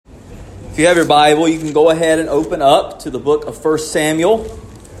If you have your Bible, you can go ahead and open up to the book of 1 Samuel.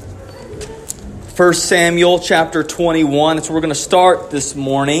 1 Samuel chapter 21. That's where we're going to start this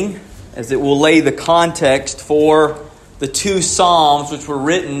morning, as it will lay the context for the two Psalms which were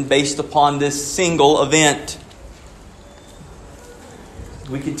written based upon this single event.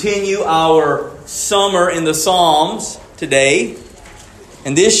 We continue our summer in the Psalms today.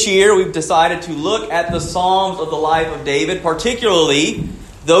 And this year we've decided to look at the Psalms of the life of David, particularly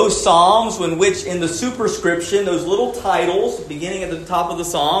those Psalms in which in the superscription, those little titles beginning at the top of the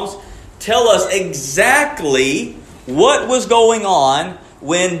Psalms, tell us exactly what was going on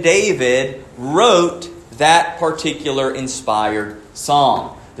when David wrote that particular inspired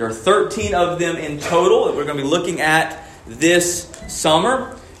psalm. There are 13 of them in total that we're going to be looking at this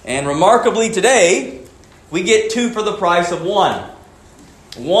summer. And remarkably today, we get two for the price of one.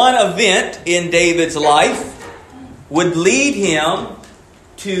 One event in David's life would lead him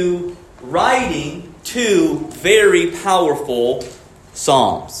to writing two very powerful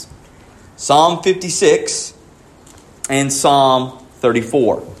psalms. Psalm 56 and Psalm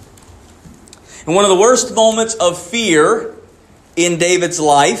 34. In one of the worst moments of fear in David's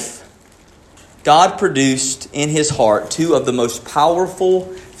life, God produced in his heart two of the most powerful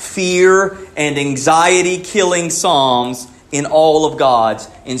fear and anxiety-killing psalms in all of God's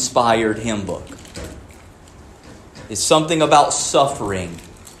inspired hymn book. It's something about suffering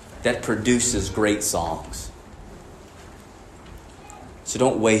that produces great songs. So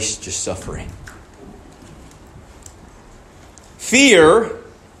don't waste your suffering. Fear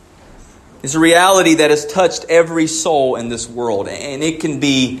is a reality that has touched every soul in this world, and it can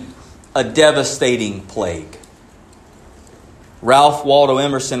be a devastating plague. Ralph Waldo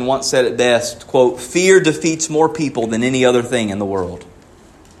Emerson once said it best, quote, "Fear defeats more people than any other thing in the world,"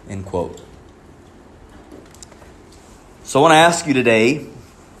 end quote. So I want to ask you today,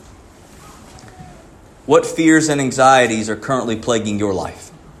 what fears and anxieties are currently plaguing your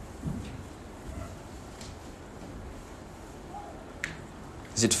life?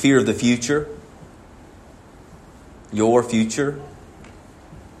 Is it fear of the future? Your future?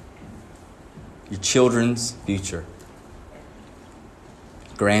 Your children's future?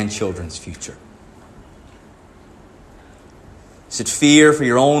 Grandchildren's future? Is it fear for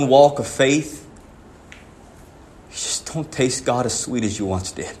your own walk of faith? You just don't taste God as sweet as you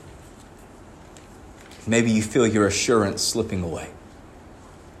once did. Maybe you feel your assurance slipping away.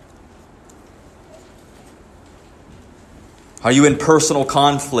 Are you in personal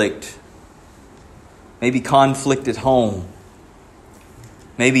conflict? Maybe conflict at home.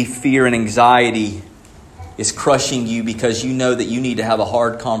 Maybe fear and anxiety is crushing you because you know that you need to have a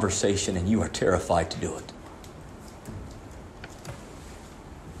hard conversation and you are terrified to do it.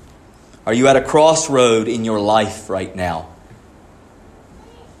 Are you at a crossroad in your life right now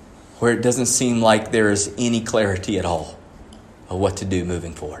where it doesn't seem like there is any clarity at all of what to do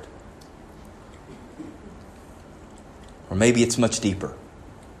moving forward? Or maybe it's much deeper.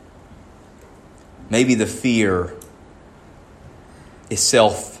 Maybe the fear is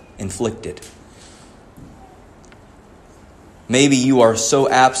self-inflicted. Maybe you are so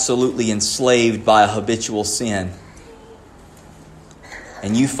absolutely enslaved by a habitual sin,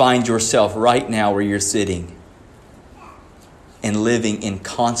 and you find yourself right now where you're sitting and living in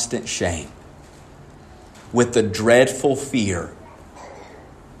constant shame with the dreadful fear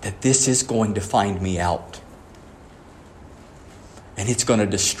that this is going to find me out. And it's going to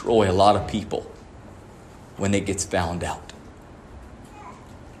destroy a lot of people when it gets found out.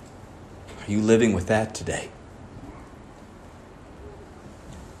 Are you living with that today?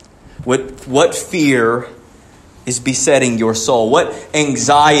 What fear is besetting your soul? What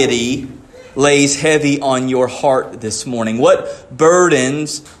anxiety lays heavy on your heart this morning? What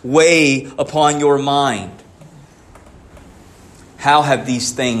burdens weigh upon your mind? How have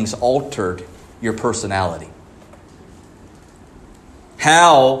these things altered your personality?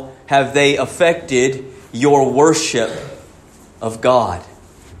 How have they affected your worship of God?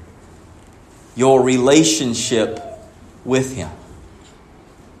 Your relationship with Him?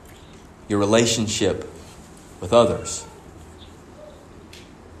 Your relationship with others?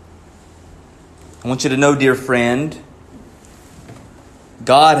 I want you to know, dear friend,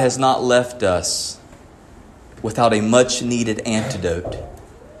 God has not left us without a much-needed antidote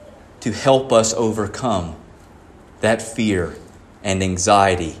to help us overcome that fear and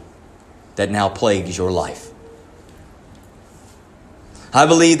anxiety that now plagues your life. I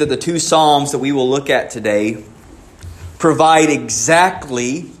believe that the two Psalms that we will look at today provide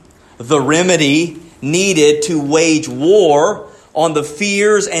exactly the remedy needed to wage war on the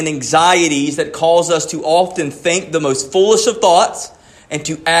fears and anxieties that cause us to often think the most foolish of thoughts and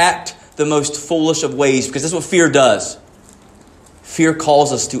to act the most foolish of ways, because that's what fear does. Fear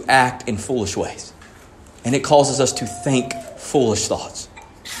calls us to act in foolish ways. And it causes us to think foolish thoughts.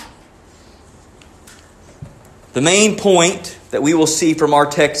 The main point that we will see from our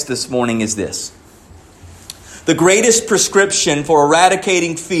text this morning is this. The greatest prescription for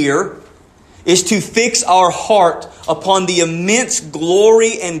eradicating fear is to fix our heart upon the immense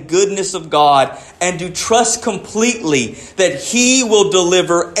glory and goodness of God and to trust completely that He will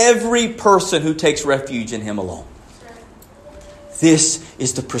deliver every person who takes refuge in Him alone. This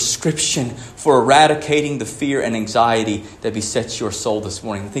is the prescription for eradicating the fear and anxiety that besets your soul this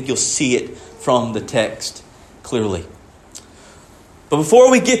morning. I think you'll see it from the text clearly. But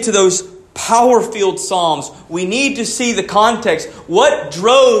before we get to those power-filled Psalms, we need to see the context. What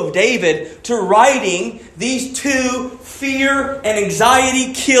drove David to writing these two fear and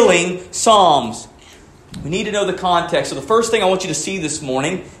anxiety-killing Psalms? We need to know the context. So the first thing I want you to see this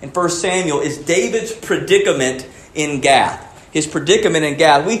morning in 1 Samuel is David's predicament in Gath. His predicament in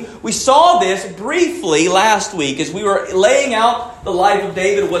Gath. We saw this briefly last week as we were laying out the life of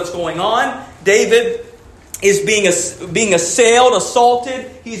David, what's going on. David is being assailed, assaulted.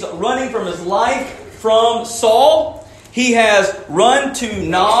 He's running from his life from Saul. He has run to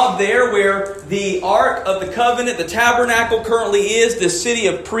Nob there where the Ark of the Covenant, the tabernacle currently is, the city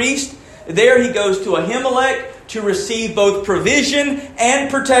of priests. There he goes to Ahimelech to receive both provision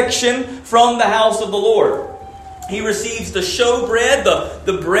and protection from the house of the Lord. He receives the showbread,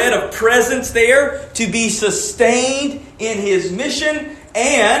 the bread of presence there to be sustained in his mission.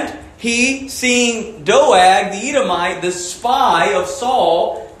 And he, seeing Doeg, the Edomite, the spy of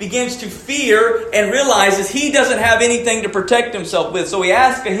Saul, begins to fear and realizes he doesn't have anything to protect himself with. So he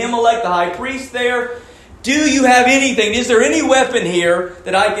asks Ahimelech, the high priest there, do you have anything? Is there any weapon here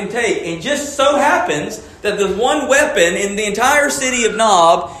that I can take? And just so happens that the one weapon in the entire city of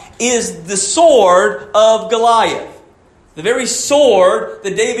Nob is the sword of Goliath. The very sword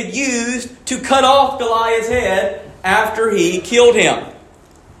that David used to cut off Goliath's head after he killed him.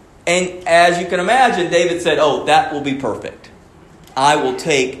 And as you can imagine, David said, oh, that will be perfect. I will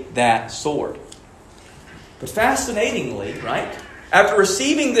take that sword. But fascinatingly, right? After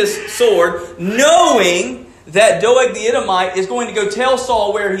receiving this sword, knowing that Doeg the Edomite is going to go tell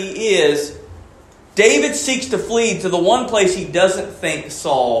Saul where he is, David seeks to flee to the one place he doesn't think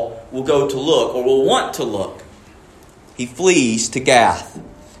Saul will go to look or will want to look. He flees to Gath.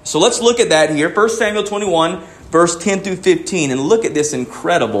 So let's look at that here. 1 Samuel 21, verse 10 through 15, and look at this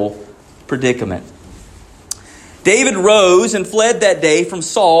incredible predicament. David rose and fled that day from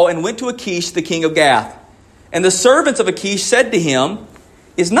Saul and went to Achish, the king of Gath. And the servants of Achish said to him,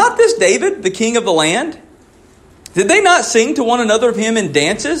 is not this David, the king of the land? Did they not sing to one another of him in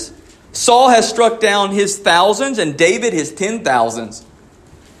dances? Saul has struck down his thousands and David his 10,000s.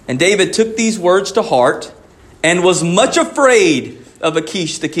 And David took these words to heart and was much afraid of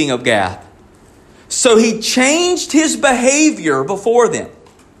Achish, the king of Gath. So he changed his behavior before them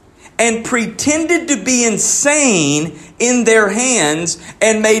and pretended to be insane in their hands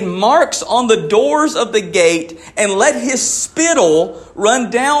and made marks on the doors of the gate and let his spittle run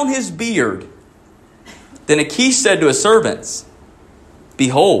down his beard. Then Achish said to his servants,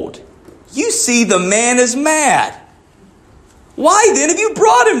 behold, you see the man is mad. Why then have you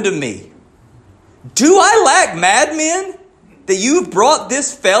brought him to me? Do I lack madmen that you have brought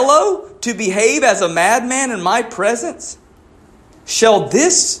this fellow to behave as a madman in my presence? Shall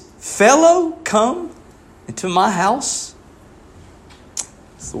this fellow come into my house?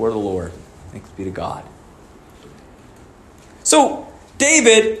 It's the word of the Lord. Thanks be to God. So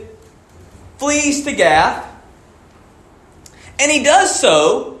David flees to Gath, and he does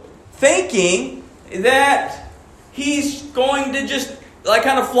so thinking that he's going to just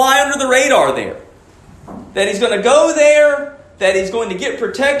kind of fly under the radar there. That he's going to go there, that he's going to get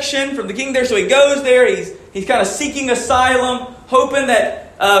protection from the king there. So he goes there, he's kind of seeking asylum, hoping that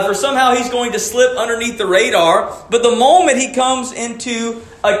for somehow he's going to slip underneath the radar. But the moment he comes into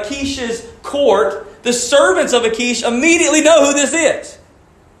Achish's court, the servants of Achish immediately know who this is.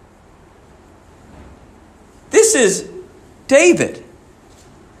 This is David,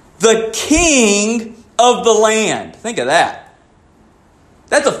 the king of the land. Think of that.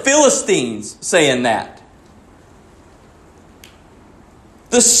 That's the Philistines saying that.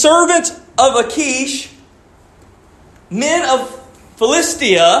 The servants of Achish, men of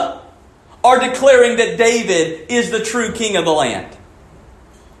Philistia, are declaring that David is the true king of the land.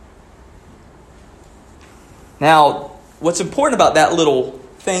 Now, what's important about that little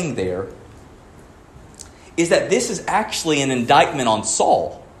thing there is that this is actually an indictment on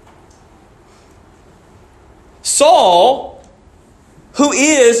Saul. Saul, who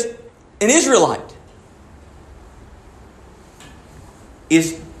is an Israelite,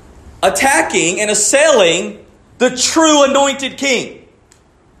 is attacking and assailing the true anointed king,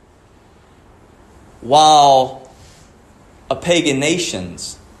 while a pagan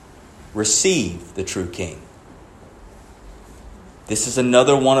nations receive the true king. This is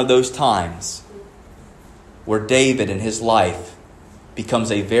another one of those times where David in his life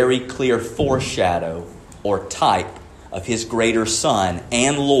becomes a very clear foreshadow or type of his greater Son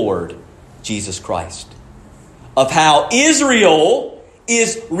and Lord, Jesus Christ. Of how Israel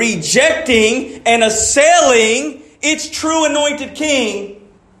is rejecting and assailing its true anointed king,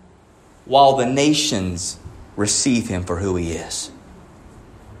 while the nations receive him for who he is.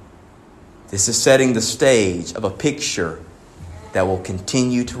 This is setting the stage of a picture that will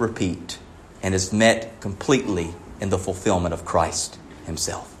continue to repeat and is met completely in the fulfillment of Christ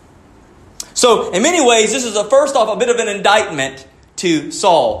himself. So, in many ways, this is first off a bit of an indictment to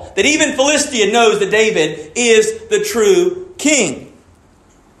Saul, that even Philistia knows that David is the true king.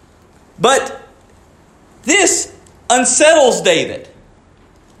 But this unsettles David,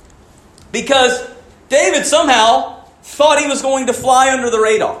 because David somehow thought he was going to fly under the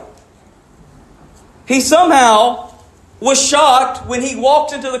radar. He somehow was shocked when he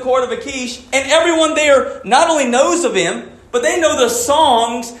walked into the court of Achish, and everyone there not only knows of him, but they know the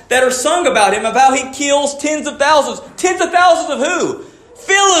songs that are sung about him, of how he kills tens of thousands. Tens of thousands of who?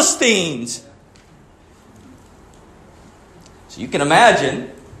 Philistines. So you can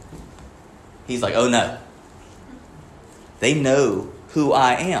imagine, he's like, oh no. They know who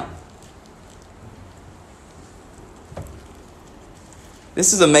I am.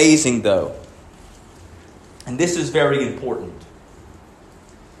 This is amazing, though. And this is very important.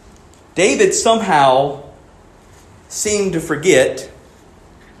 David somehow seemed to forget,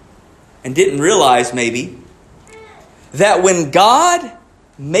 and didn't realize maybe, that when God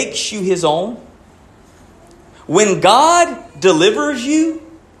makes you his own, when God delivers you,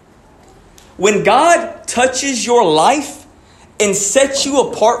 when God touches your life and sets you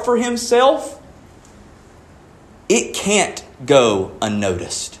apart for himself, it can't go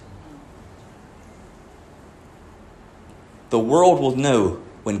unnoticed. The world will know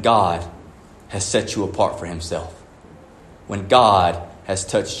when God has set you apart for himself, when God has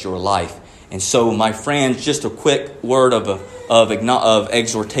touched your life. And so, my friends, just a quick word of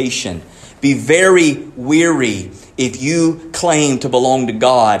exhortation. Be very weary if you claim to belong to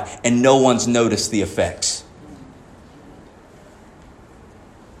God and no one's noticed the effects.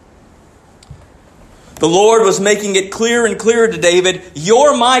 The Lord was making it clearer and clearer to David,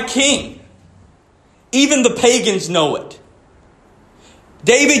 you're my king. Even the pagans know it.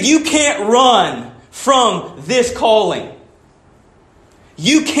 David, you can't run from this calling.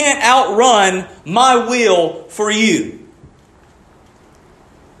 You can't outrun my will for you.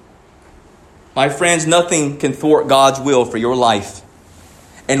 My friends, nothing can thwart God's will for your life.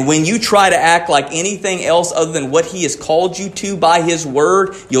 And when you try to act like anything else other than what he has called you to by his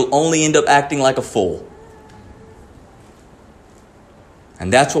word, you'll only end up acting like a fool.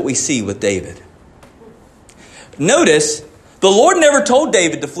 And that's what we see with David. Notice, the Lord never told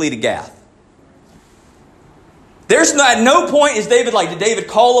David to flee to Gath. At no point is David like, did David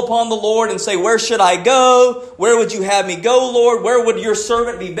call upon the Lord and say, where should I go? Where would you have me go, Lord? Where would your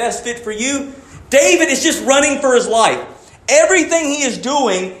servant be best fit for you? David is just running for his life. Everything he is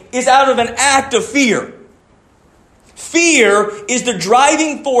doing is out of an act of fear. Fear is the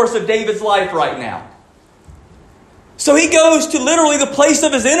driving force of David's life right now. So he goes to literally the place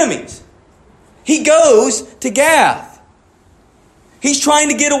of his enemies. He goes to Gath. He's trying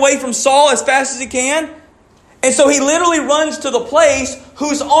to get away from Saul as fast as he can. And so he literally runs to the place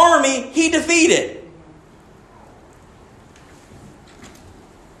whose army he defeated.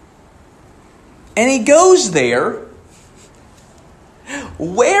 And he goes there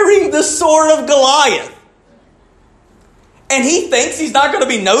wearing the sword of Goliath. And he thinks he's not going to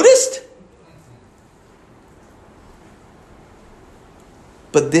be noticed?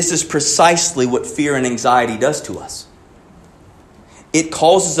 But this is precisely what fear and anxiety does to us. It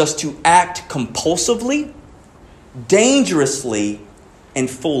causes us to act compulsively, dangerously, and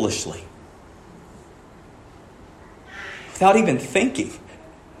foolishly. Without even thinking.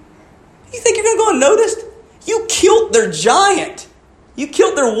 You think you're going to go unnoticed? You killed their giant. You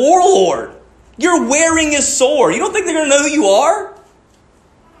killed their warlord. You're wearing his sword. You don't think they're going to know who you are?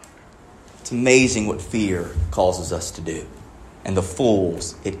 It's amazing what fear causes us to do, and the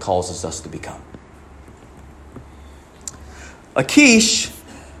fools it causes us to become. Achish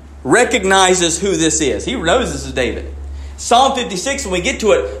recognizes who this is. He knows this is David. Psalm 56, when we get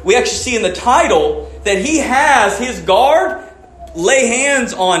to it, we actually see in the title that he has his guard lay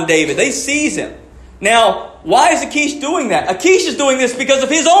hands on David. They seize him. Now, why is Achish doing that? Achish is doing this because of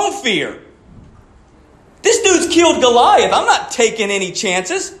his own fear. This dude's killed Goliath. I'm not taking any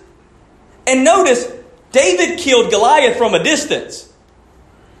chances. And notice, David killed Goliath from a distance.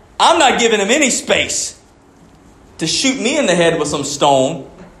 I'm not giving him any space to shoot me in the head with some stone.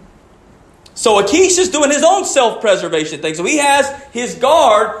 So Achish is doing his own self-preservation thing. So he has his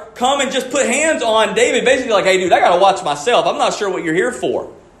guard come and just put hands on David. Basically like, hey dude, I got to watch myself. I'm not sure what you're here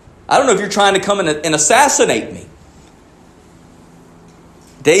for. I don't know if you're trying to come and assassinate me.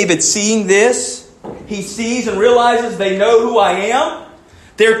 David, seeing this, he sees and realizes they know who I am.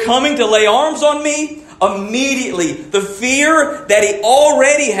 They're coming to lay arms on me. Immediately, the fear that he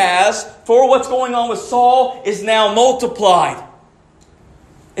already has for what's going on with Saul is now multiplied.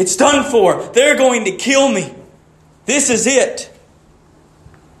 It's done for. They're going to kill me. This is it.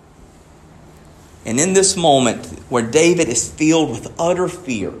 And in this moment where David is filled with utter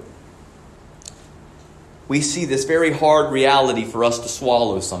fear, we see this very hard reality for us to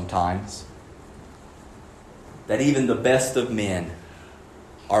swallow sometimes. That even the best of men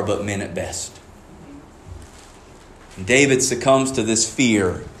are but men at best. And David succumbs to this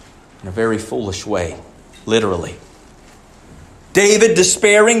fear in a very foolish way, literally. David,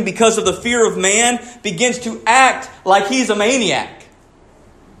 despairing because of the fear of man, begins to act like he's a maniac.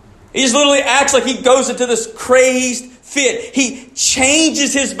 He just literally acts like he goes into this crazed fit. He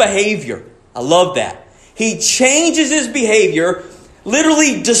changes his behavior. I love that. He changes his behavior,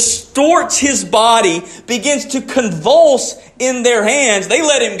 literally distorts his body, begins to convulse in their hands. They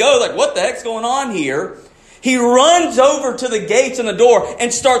let him go, like, what the heck's going on here? He runs over to the gates and the door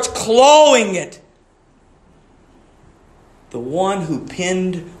and starts clawing it. The one who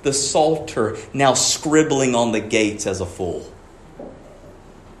pinned the Psalter now scribbling on the gates as a fool.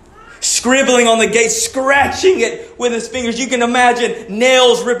 Scribbling on the gates, scratching it with his fingers. You can imagine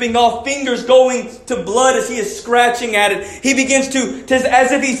nails ripping off, fingers going to blood as he is scratching at it. He begins to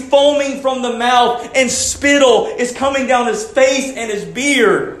as if he's foaming from the mouth, and spittle is coming down his face and his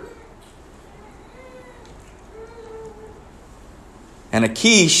beard. And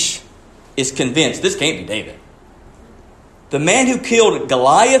Achish is convinced this can't be David. The man who killed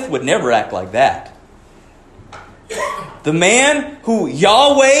Goliath would never act like that. The man who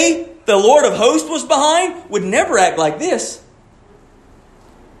Yahweh, the Lord of hosts, was behind would never act like this.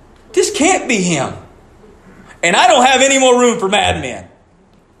 This can't be him. And I don't have any more room for madmen.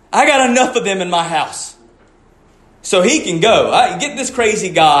 I got enough of them in my house. So he can go. Get this crazy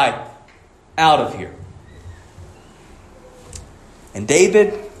guy out of here. And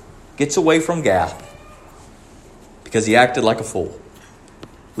David gets away from Gath because he acted like a fool.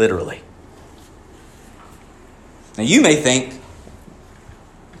 Literally. Now you may think,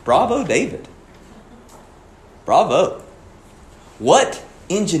 bravo, David. Bravo. What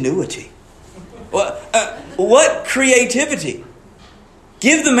ingenuity. What creativity.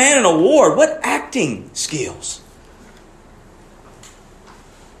 Give the man an award. What acting skills.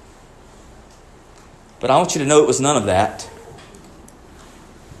 But I want you to know it was none of that.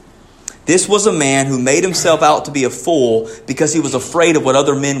 This was a man who made himself out to be a fool because he was afraid of what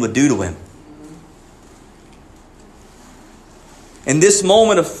other men would do to him. In this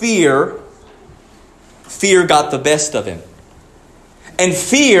moment of fear got the best of him. And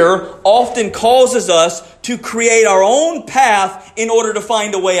fear often causes us to create our own path in order to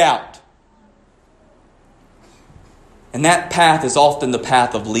find a way out. And that path is often the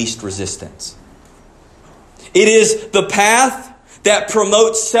path of least resistance. It is the path that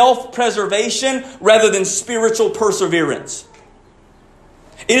promotes self-preservation rather than spiritual perseverance.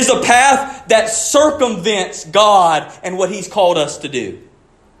 It is a path that circumvents God and what He's called us to do.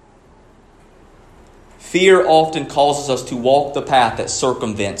 Fear often causes us to walk the path that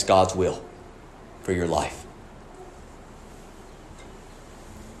circumvents God's will for your life.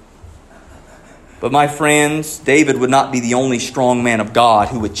 But my friends, David would not be the only strong man of God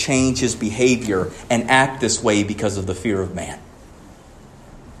who would change his behavior and act this way because of the fear of man.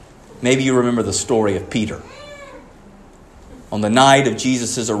 Maybe you remember the story of Peter. On the night of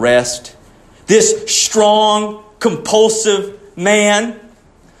Jesus' arrest, this strong, compulsive man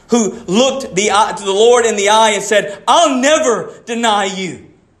who looked to the Lord in the eye and said, I'll never deny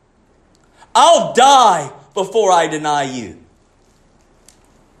you. I'll die before I deny you.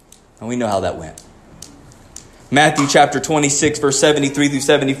 And we know how that went. Matthew chapter 26, verse 73 through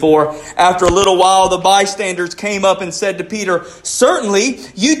 74. After a little while, the bystanders came up and said to Peter, certainly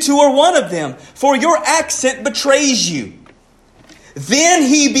you too are one of them, for your accent betrays you. Then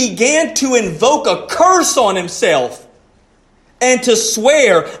he began to invoke a curse on himself and to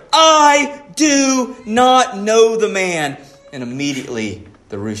swear, I do not know the man. And immediately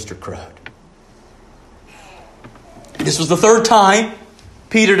the rooster crowed. This was the third time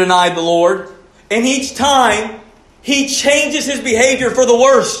Peter denied the Lord. And each time he changes his behavior for the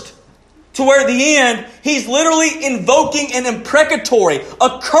worst. To where at the end, he's literally invoking an imprecatory,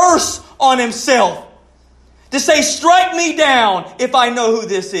 a curse on himself. To say, strike me down if I know who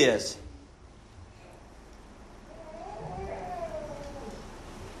this is.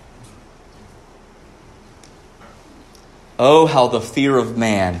 Oh, how the fear of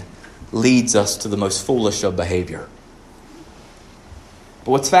man leads us to the most foolish of behavior.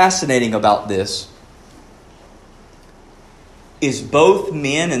 But what's fascinating about this is both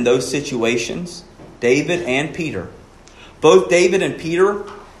men in those situations, David and Peter, both David and Peter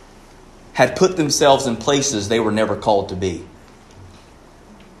had put themselves in places they were never called to be.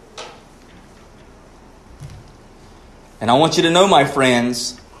 And I want you to know, my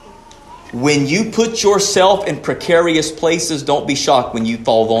friends, when you put yourself in precarious places, don't be shocked when you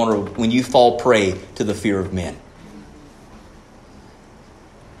fall vulnerable, when you fall prey to the fear of men.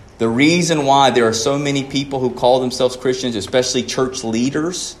 The reason why there are so many people who call themselves Christians, especially church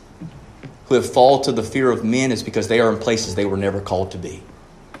leaders, who have fallen to the fear of men is because they are in places they were never called to be.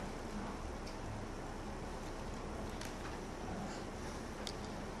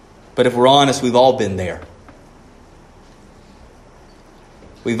 But if we're honest, we've all been there.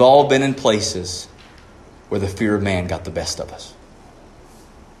 We've all been in places where the fear of man got the best of us.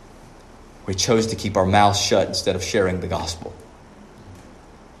 We chose to keep our mouths shut instead of sharing the gospel.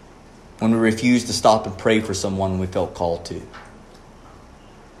 When we refused to stop and pray for someone we felt called to.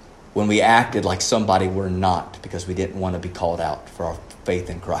 When we acted like somebody we're not because we didn't want to be called out for our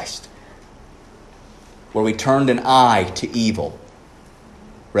faith in Christ. Where we turned an eye to evil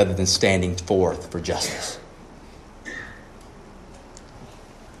rather than standing forth for justice.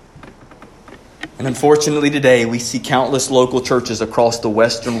 And unfortunately today we see countless local churches across the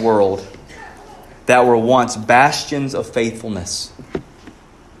Western world that were once bastions of faithfulness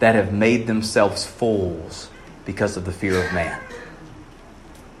that have made themselves fools because of the fear of man.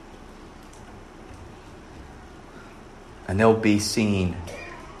 And they'll be seen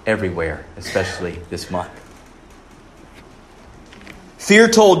everywhere, especially this month. Fear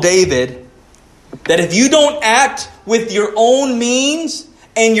told David that if you don't act with your own means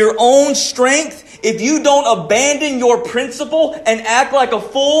and your own strength, if you don't abandon your principle and act like a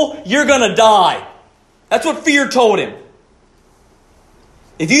fool, you're going to die. That's what fear told him.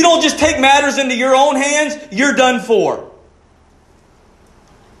 If you don't just take matters into your own hands, you're done for.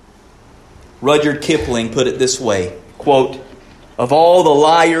 Rudyard Kipling put it this way, quote, "Of all the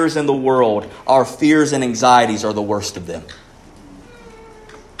liars in the world, our fears and anxieties are the worst of them."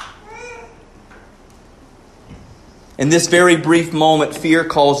 In this very brief moment, fear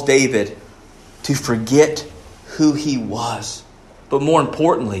calls David to forget who he was, but more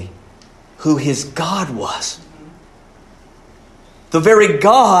importantly, who his God was. The very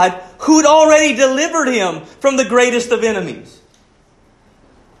God who'd already delivered him from the greatest of enemies.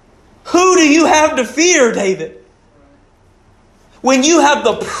 Who do you have to fear, David? When you have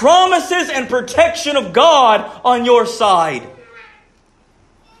the promises and protection of God on your side.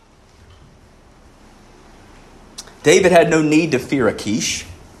 David had no need to fear Achish,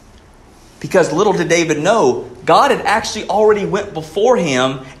 because little did David know, God had actually already went before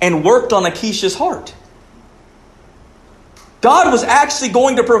him and worked on Achish's heart. God was actually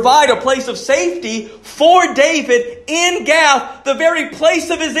going to provide a place of safety for David in Gath, the very place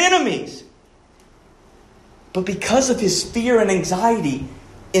of his enemies. But because of his fear and anxiety,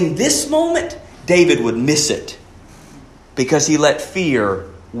 in this moment, David would miss it. Because he let fear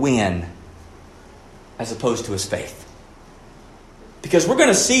win as opposed to his faith. Because we're going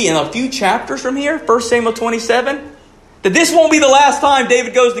to see in a few chapters from here, 1 Samuel 27, that this won't be the last time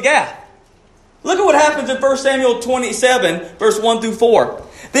David goes to Gath. Look at what happens in 1 Samuel 27, verse 1 through 4.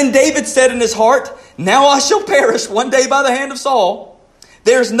 Then David said in his heart, "Now I shall perish one day by the hand of Saul.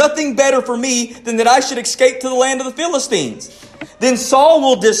 There is nothing better for me than that I should escape to the land of the Philistines. Then Saul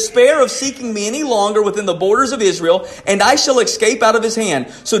will despair of seeking me any longer within the borders of Israel, and I shall escape out of his hand."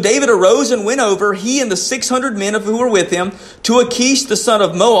 So David arose and went over, he and the 600 men who were with him, to Achish the son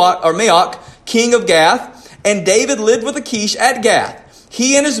of Maoch, king of Gath. And David lived with Achish at Gath,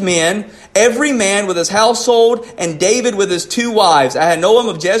 he and his men, every man with his household, and David with his 2 wives, Ahinoam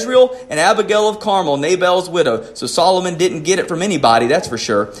of Jezreel and Abigail of Carmel, Nabal's widow. So Solomon didn't get it from anybody, that's for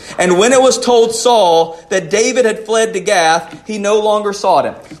sure. And when it was told Saul that David had fled to Gath, he no longer sought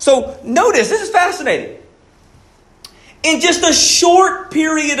him. So notice, this is fascinating. In just a short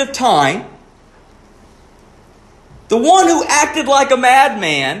period of time, the one who acted like a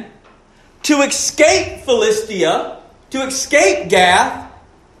madman to escape Philistia to escape Gath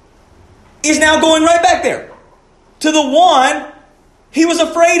is now going right back there to the one he was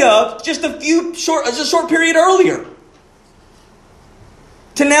afraid of just a short period earlier.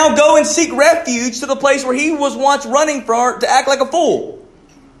 To now go and seek refuge to the place where he was once running from to act like a fool.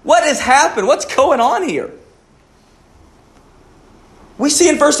 What has happened? What's going on here? We see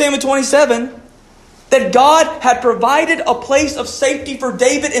in 1 Samuel 27 that God had provided a place of safety for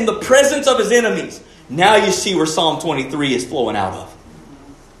David in the presence of his enemies. Now you see where Psalm 23 is flowing out of.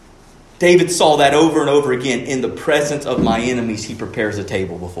 David saw that over and over again. In the presence of my enemies, he prepares a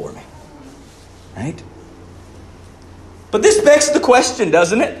table before me. Right? But this begs the question,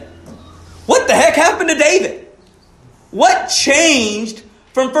 doesn't it? What the heck happened to David? What changed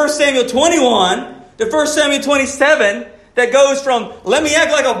from 1 Samuel 21 to 1 Samuel 27 that goes from let me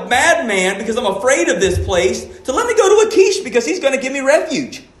act like a madman because I'm afraid of this place to let me go to Achish because he's going to give me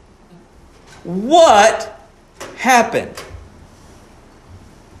refuge? What happened?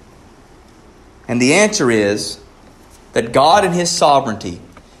 And the answer is that God in His sovereignty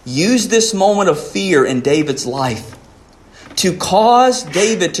used this moment of fear in David's life to cause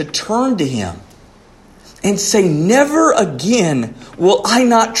David to turn to Him and say, never again will I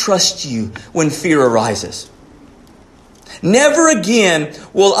not trust you when fear arises. Never again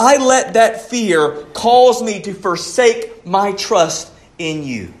will I let that fear cause me to forsake my trust in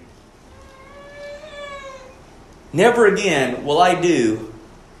you. Never again will I do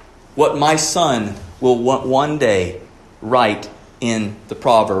what my son will one day write in the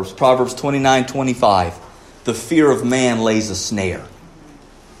Proverbs. Proverbs 29:25. The fear of man lays a snare,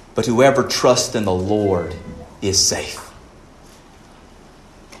 but whoever trusts in the Lord is safe.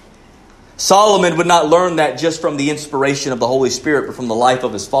 Solomon would not learn that just from the inspiration of the Holy Spirit, but from the life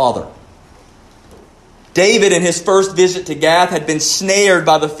of his father. David, in his first visit to Gath, had been snared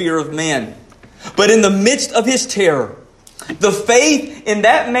by the fear of men. But in the midst of his terror, the faith in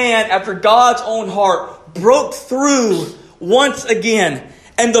that man after God's own heart broke through once again.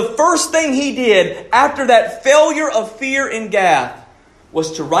 And the first thing he did after that failure of fear in Gath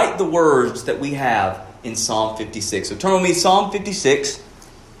was to write the words that we have in Psalm 56. So turn with me to Psalm 56.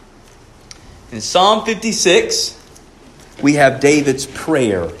 In Psalm 56, we have David's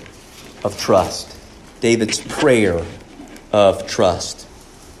prayer of trust. David's prayer of trust.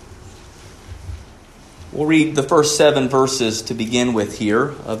 We'll read the first 7 verses to begin with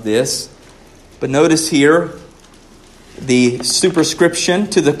here of this. But notice here the superscription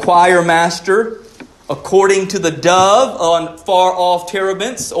to the choir master, according to the dove on far off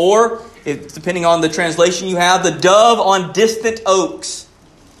terebinths, or, depending on the translation you have, the dove on distant oaks.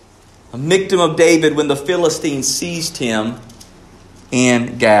 A victim of David when the Philistines seized him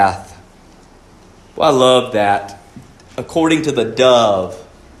in Gath. Well, I love that. According to the dove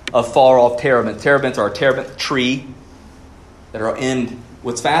of far off terebinths. Terebinths are a terebinth tree that are in,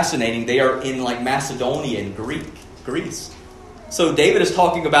 what's fascinating, they are in like Macedonia and Greece. So David is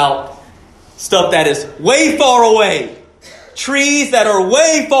talking about stuff that is way far away. Trees that are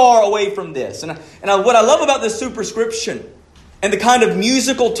way far away from this. And what I love about this superscription and the kind of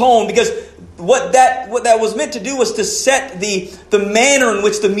musical tone, because what that was meant to do was to set the manner in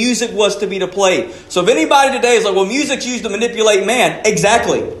which the music was to be to play. So if anybody today is like, well, music's used to manipulate man.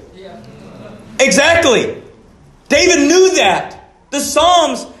 Exactly. Exactly. David knew that. The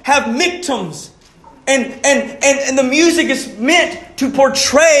Psalms have miktoms. And the music is meant to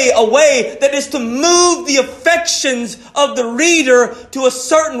portray a way that is to move the affections of the reader to a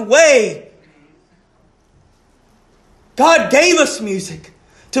certain way. God gave us music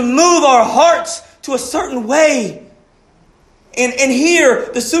to move our hearts to a certain way. And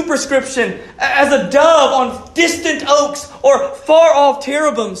here, the superscription, as a dove on distant oaks or far off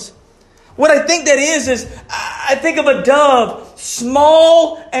terebims. What I think that is I think of a dove,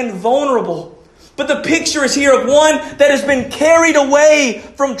 small and vulnerable. But the picture is here of one that has been carried away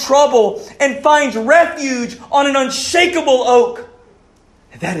from trouble and finds refuge on an unshakable oak.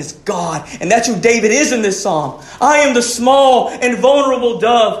 That is God. And that's who David is in this psalm. I am the small and vulnerable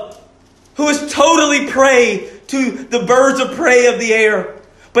dove who is totally prey to the birds of prey of the air.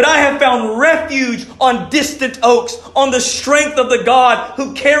 But I have found refuge on distant oaks, on the strength of the God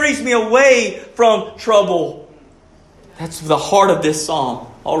who carries me away from trouble. That's the heart of this psalm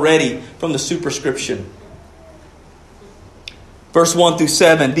already from the superscription. Verse 1 through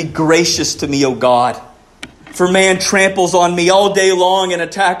 7. Be gracious to me, O God. For man tramples on me all day long, and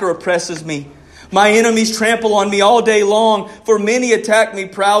attacker oppresses me. My enemies trample on me all day long, for many attack me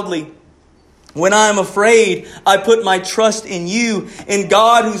proudly. When I am afraid, I put my trust in you. In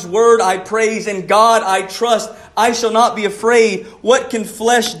God whose word I praise, in God I trust. I shall not be afraid. What can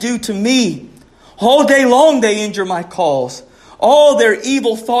flesh do to me? All day long they injure my cause. All their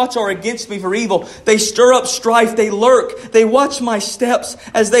evil thoughts are against me for evil. They stir up strife. They lurk. They watch my steps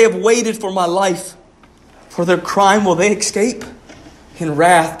as they have waited for my life. For their crime will they escape? In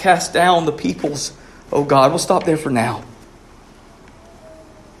wrath cast down the peoples. Oh God, we'll stop there for now.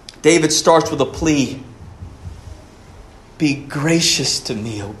 David starts with a plea. Be gracious to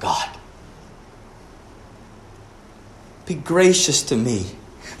me, O God. Be gracious to me.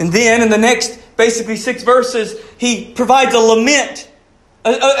 And then in the next basically 6 verses, he provides a lament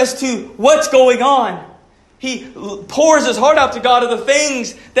as to what's going on. He pours his heart out to God of the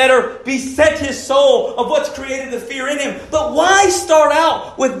things that are beset his soul, of what's created the fear in him. But why start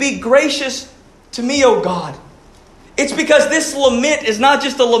out with be gracious to me, O God? It's because this lament is not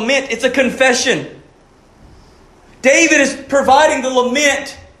just a lament, it's a confession. David is providing the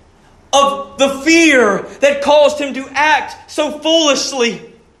lament of the fear that caused him to act so foolishly.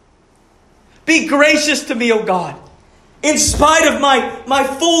 Be gracious to me, O God. In spite of my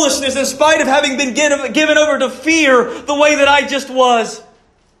foolishness, in spite of having been given over to fear the way that I just was.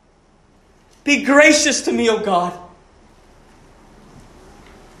 Be gracious to me, O God.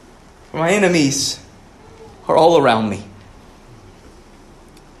 For my enemies are all around me.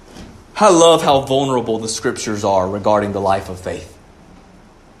 I love how vulnerable the Scriptures are regarding the life of faith.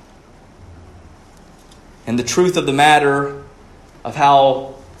 And the truth of the matter of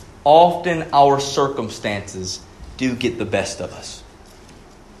how often our circumstances do get the best of us.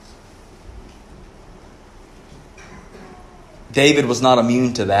 David was not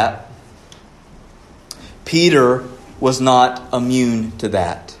immune to that. Peter was not immune to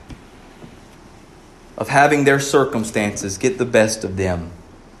that. Of having their circumstances get the best of them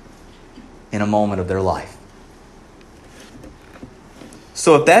in a moment of their life.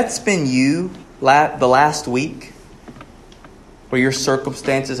 So if that's been you the last week, where your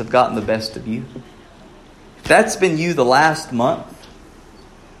circumstances have gotten the best of you, if that's been you the last month,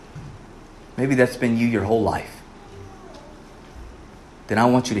 maybe that's been you your whole life, then I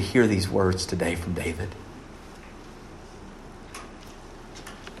want you to hear these words today from David.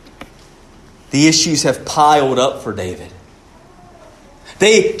 The issues have piled up for David.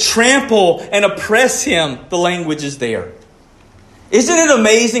 They trample and oppress him. The language is there. Isn't it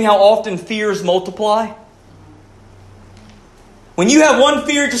amazing how often fears multiply? When you have one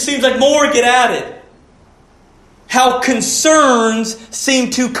fear, it just seems like more get added. How concerns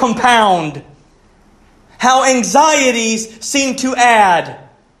seem to compound. How anxieties seem to add.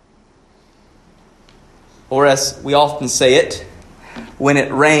 Or as we often say it, when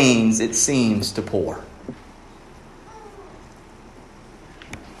it rains, it seems to pour.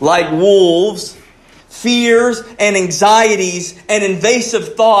 Like wolves, fears and anxieties and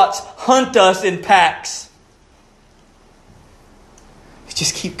invasive thoughts hunt us in packs. They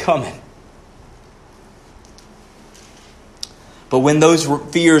just keep coming. But when those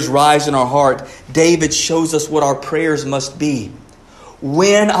fears rise in our heart, David shows us what our prayers must be.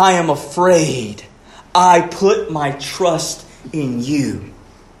 When I am afraid, I put my trust in you.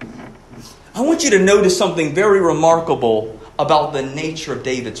 I want you to notice something very remarkable about the nature of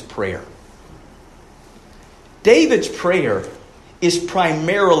David's prayer. David's prayer is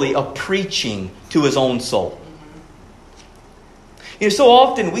primarily a preaching to his own soul. You know, so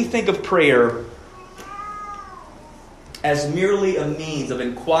often we think of prayer as merely a means of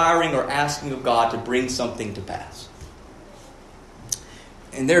inquiring or asking of God to bring something to pass.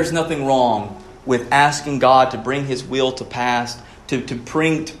 And there's nothing wrong with asking God to bring His will to pass, to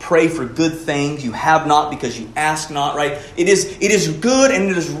pray for good things. You have not because you ask not, right? It is good and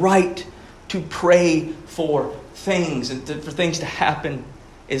it is right to pray for things and for things to happen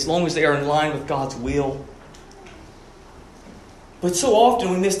as long as they are in line with God's will. But so often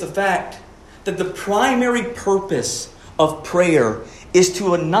we miss the fact that the primary purpose of prayer is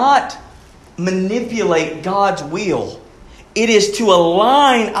to not manipulate God's will. It is to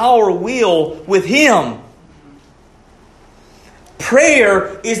align our will with Him.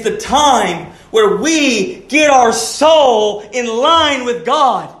 Prayer is the time where we get our soul in line with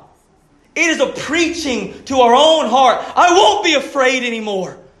God. It is a preaching to our own heart. I won't be afraid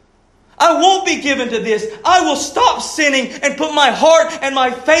anymore. I won't be given to this. I will stop sinning and put my heart and my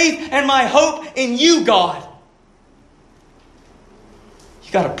faith and my hope in you, God.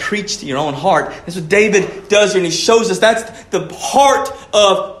 You got to preach to your own heart. That's what David does here, and he shows us that's the heart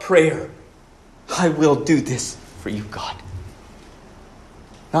of prayer. I will do this for you, God.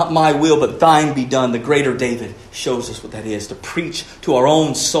 Not my will, but thine be done. The greater David shows us what that is, to preach to our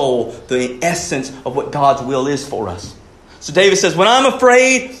own soul the essence of what God's will is for us. So David says, when I'm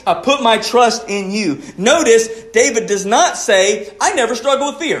afraid, I put my trust in you. Notice, David does not say, I never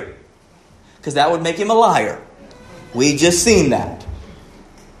struggle with fear. because that would make him a liar. We just seen that.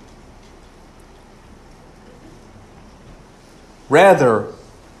 Rather,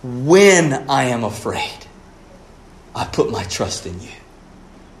 when I am afraid, I put my trust in you.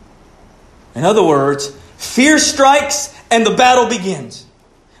 In other words, fear strikes and the battle begins.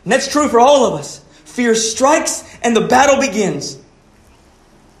 And that's true for all of us. Fear strikes and the battle begins.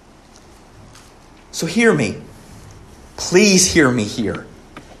 So hear me. Please hear me here.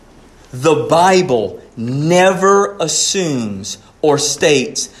 The Bible never assumes or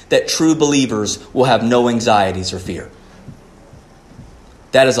states that true believers will have no anxieties or fear.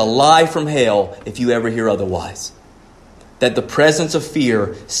 That is a lie from hell if you ever hear otherwise. That the presence of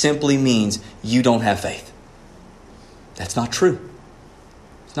fear simply means you don't have faith. That's not true.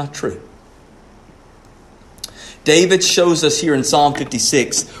 It's not true. David shows us here in Psalm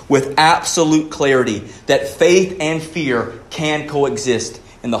 56 with absolute clarity that faith and fear can coexist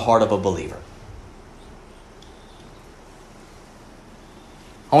in the heart of a believer.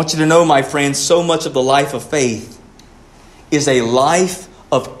 I want you to know, my friends, so much of the life of faith is a life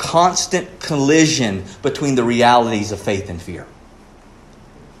of constant collision between the realities of faith and fear.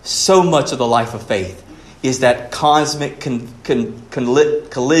 So much of the life of faith is that cosmic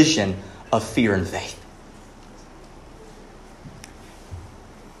collision of fear and faith.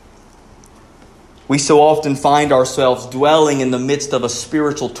 We so often find ourselves dwelling in the midst of a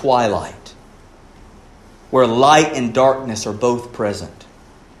spiritual twilight where light and darkness are both present.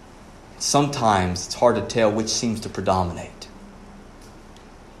 Sometimes it's hard to tell which seems to predominate.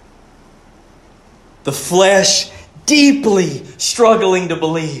 The flesh deeply struggling to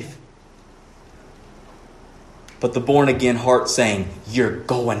believe, but the born-again heart saying, you're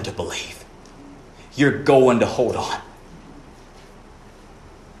going to believe. You're going to hold on.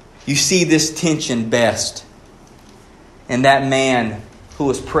 You see this tension best in that man who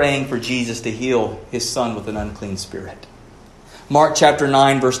was praying for Jesus to heal his son with an unclean spirit. Mark chapter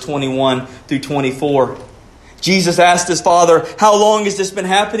 9, verse 21 through 24. Jesus asked his father, how long has this been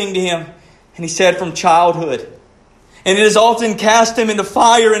happening to him? And he said, from childhood. And it has often cast him into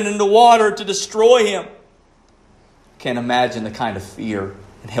fire and into water to destroy him. Can't imagine the kind of fear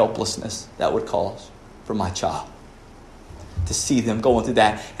and helplessness that would cause for my child. To see them going through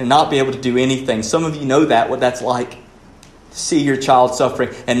that and not be able to do anything. Some of you know that, what that's like. To see your child suffering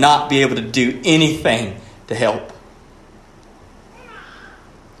and not be able to do anything to help.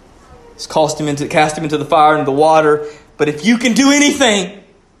 It's cast him into the fire and the water. But if you can do anything,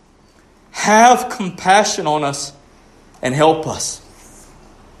 have compassion on us and help us.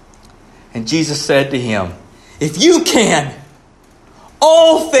 And Jesus said to him, if you can,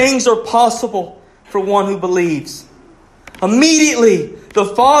 all things are possible for one who believes. Immediately, the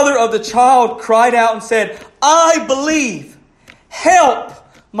father of the child cried out and said, I believe. Help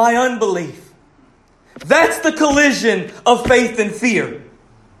my unbelief. That's the collision of faith and fear.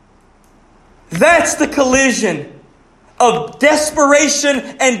 That's the collision of desperation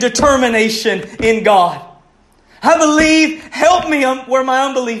and determination in God. I believe, help me where my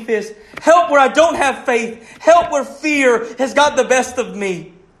unbelief is. Help where I don't have faith. Help where fear has got the best of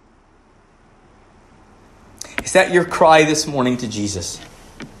me. Is that your cry this morning to Jesus?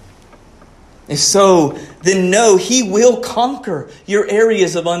 If so, then know He will conquer your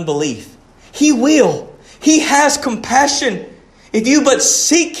areas of unbelief. He will. He has compassion if you but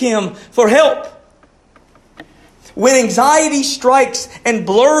seek Him for help. When anxiety strikes and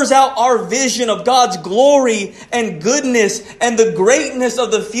blurs out our vision of God's glory and goodness and the greatness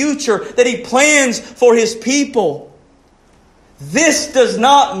of the future that He plans for His people, this does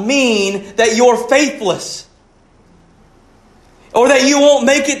not mean that you're faithless or that you won't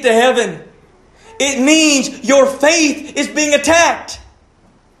make it to heaven. It means your faith is being attacked.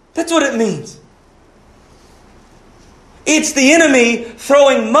 That's what it means. It's the enemy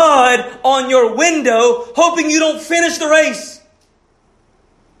throwing mud on your window, hoping you don't finish the race.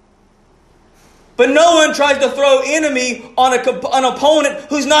 But no one tries to throw enemy on an opponent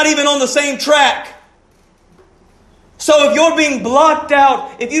who's not even on the same track. So if you're being blocked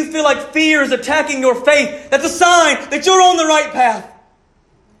out, if you feel like fear is attacking your faith, that's a sign that you're on the right path.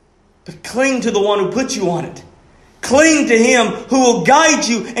 But cling to the one who put you on it. Cling to Him who will guide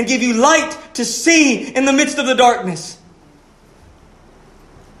you and give you light to see in the midst of the darkness.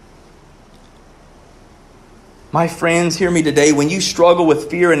 My friends, hear me today. When you struggle with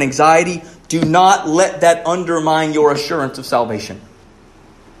fear and anxiety, do not let that undermine your assurance of salvation.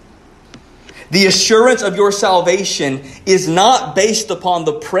 The assurance of your salvation is not based upon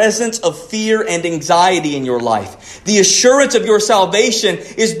the presence of fear and anxiety in your life. The assurance of your salvation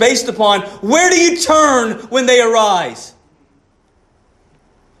is based upon where do you turn when they arise?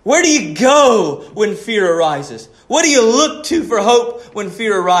 Where do you go when fear arises? What do you look to for hope when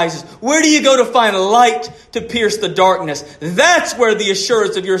fear arises? Where do you go to find light to pierce the darkness? That's where the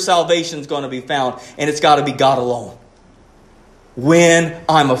assurance of your salvation is going to be found. And it's got to be God alone. When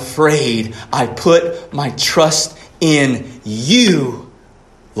I'm afraid, I put my trust in you,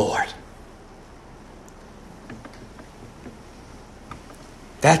 Lord.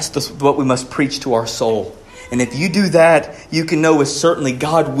 That's what we must preach to our soul. And if you do that, you can know with certainty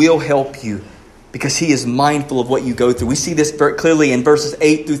God will help you because He is mindful of what you go through. We see this very clearly in verses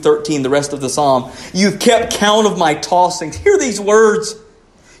 8 through 13, the rest of the psalm. You've kept count of my tossings. Hear these words.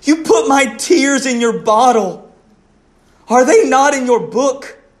 You put my tears in your bottle. Are they not in your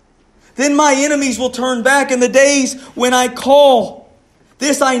book? Then my enemies will turn back in the days when I call.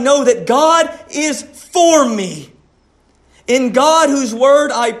 This I know that God is for me. In God whose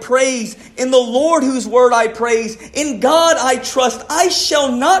word I praise, in the Lord whose word I praise, in God I trust, I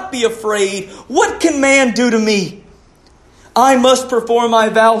shall not be afraid. What can man do to me? I must perform my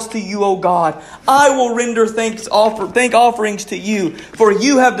vows to you, O God. I will render thank offerings to you, for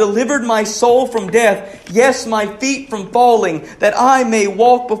you have delivered my soul from death, yes, my feet from falling, that I may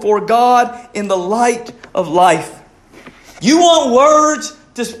walk before God in the light of life. You want words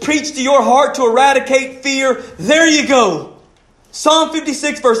to preach to your heart to eradicate fear? There you go. Psalm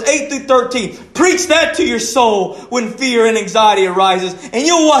 56 verse 8 through 13. Preach that to your soul when fear and anxiety arises, and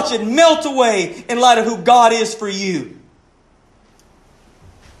you'll watch it melt away in light of who God is for you.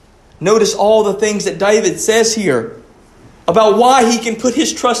 Notice all the things that David says here about why he can put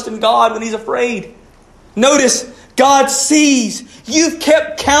his trust in God when he's afraid. Notice God sees. You've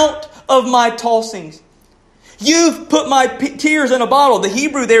kept count of my tossings. You've put my tears in a bottle. The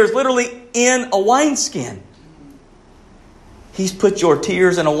Hebrew there is literally in a wineskin. He's put your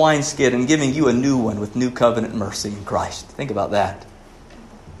tears in a wineskin and giving you a new one with new covenant mercy in Christ. Think about that.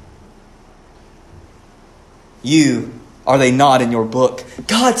 Are they not in your book?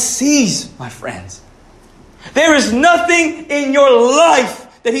 God sees, my friends. There is nothing in your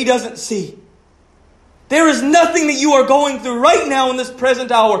life that He doesn't see. There is nothing that you are going through right now in this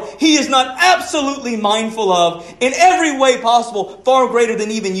present hour He is not absolutely mindful of in every way possible, far greater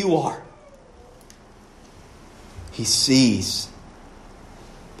than even you are. He sees.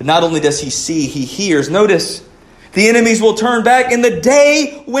 But not only does He see, He hears. Notice, the enemies will turn back in the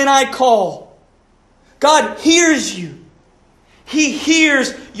day when I call. God hears you. He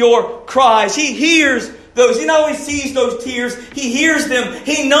hears your cries. He hears those. He not only sees those tears, He hears them.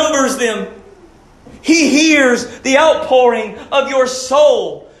 He numbers them. He hears the outpouring of your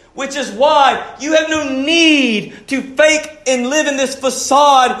soul, which is why you have no need to fake and live in this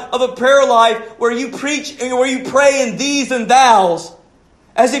facade of a prayer life where you preach and where you pray in these and thous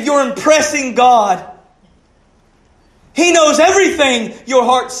as if you're impressing God. He knows everything your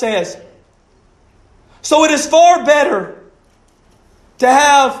heart says. So it is far better to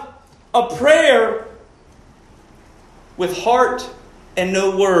have a prayer with heart and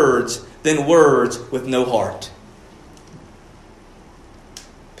no words than words with no heart.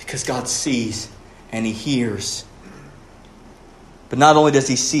 Because God sees and He hears. But not only does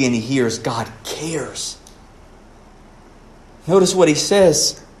He see and He hears, God cares. Notice what He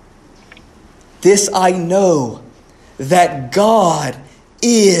says. This I know, that God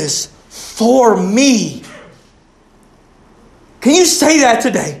is for me. Can you say that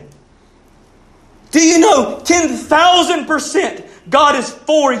today? Do you know 10,000% God is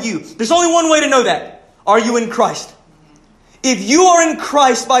for you? There's only one way to know that. Are you in Christ? If you are in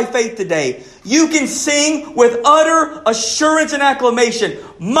Christ by faith today, you can sing with utter assurance and acclamation,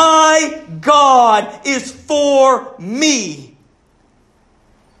 my God is for me.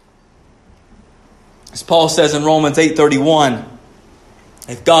 As Paul says in Romans 8:31,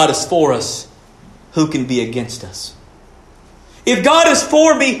 if God is for us, who can be against us? If God is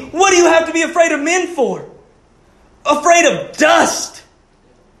for me, what do you have to be afraid of men for? Afraid of dust,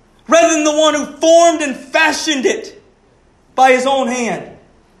 rather than the one who formed and fashioned it by His own hand.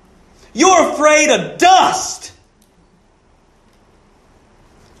 You're afraid of dust.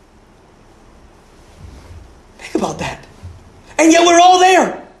 Think about that. And yet we're all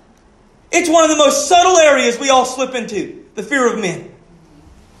there. It's one of the most subtle areas we all slip into, the fear of men.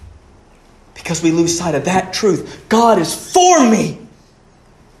 Because we lose sight of that truth. God is for me.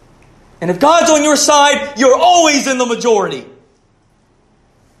 And if God's on your side, you're always in the majority.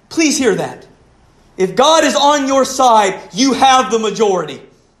 Please hear that. If God is on your side, you have the majority.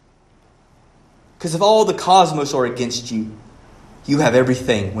 Because if all the cosmos are against you, you have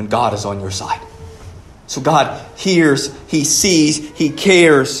everything when God is on your side. So God hears, He sees, He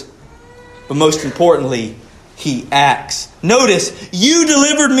cares. But most importantly, he acts. Notice, you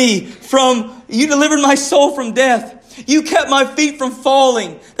delivered my soul from death. You kept my feet from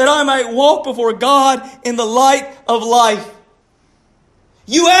falling, that I might walk before God in the light of life.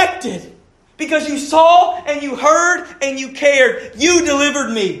 You acted because you saw and you heard and you cared. You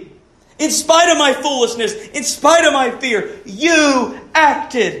delivered me. In spite of my foolishness, in spite of my fear, you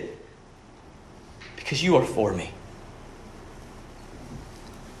acted because you are for me.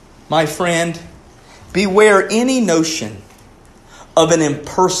 My friend, beware any notion of an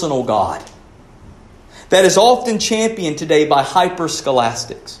impersonal God that is often championed today by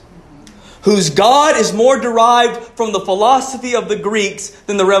hyper-scholastics, whose God is more derived from the philosophy of the Greeks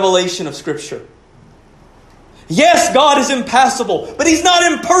than the revelation of Scripture. Yes, God is impassible, but He's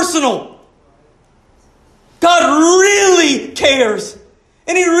not impersonal. God really cares,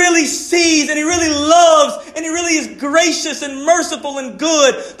 and He really sees, and He really loves, and He really is gracious and merciful and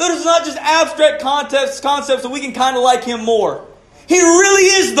good. Those are not just abstract concepts that we can kind of like Him more. He really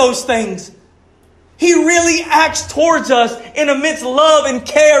is those things. He really acts towards us in immense love and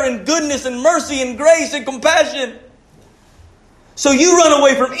care and goodness and mercy and grace and compassion. So you run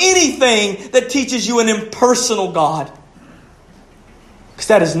away from anything that teaches you an impersonal God, because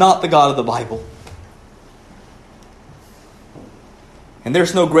that is not the God of the Bible. And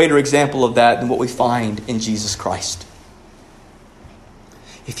there's no greater example of that than what we find in Jesus Christ.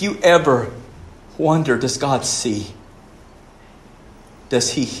 If you ever wonder, does God see?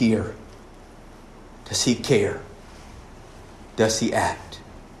 Does He hear? Does He care? Does He act?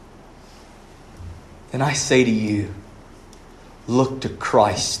 Then I say to you, look to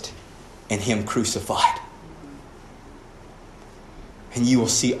Christ and Him crucified. And you will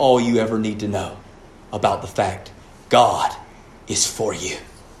see all you ever need to know about the fact God is for you.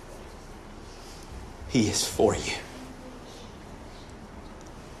 He is for you.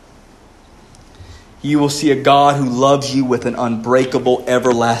 You will see a God who loves you with an unbreakable,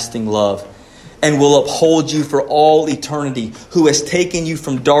 everlasting love and will uphold you for all eternity, who has taken you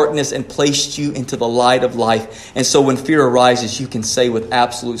from darkness and placed you into the light of life. And so when fear arises, you can say with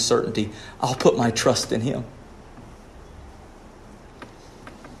absolute certainty, I'll put my trust in Him.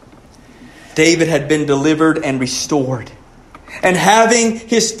 David had been delivered and restored. And having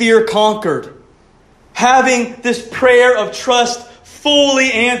his fear conquered, having this prayer of trust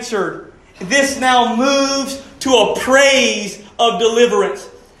fully answered, this now moves to a praise of deliverance.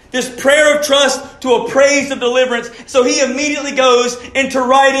 This prayer of trust to a praise of deliverance. So he immediately goes into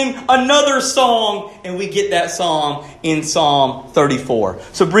writing another song. And we get that song in Psalm 34.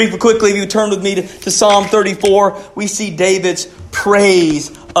 So quickly, if you turn with me to Psalm 34, we see David's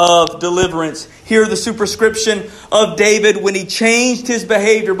praise of deliverance. Here the superscription of David when he changed his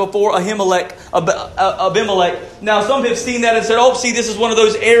behavior before Abimelech. Now some have seen that and said, this is one of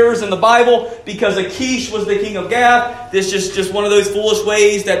those errors in the Bible because Achish was the king of Gath. This is just one of those foolish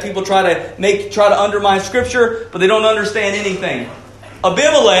ways that people try to undermine Scripture, but they don't understand anything.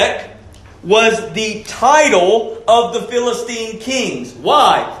 Abimelech was the title of the Philistine kings.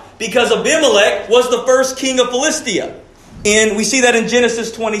 Why? Because Abimelech was the first king of Philistia. And we see that in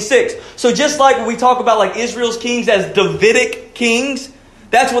Genesis 26. So just like when we talk about like Israel's kings as Davidic kings,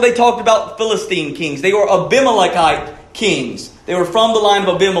 that's what they talked about Philistine kings. They were Abimelechite kings. They were from the line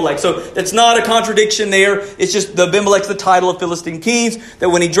of Abimelech. So that's not a contradiction there. It's just the Abimelech's the title of Philistine kings, that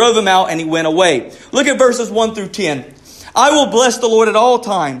when he drove him out and he went away. Look at verses 1 through 10. I will bless the Lord at all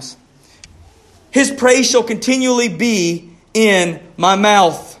times. His praise shall continually be in my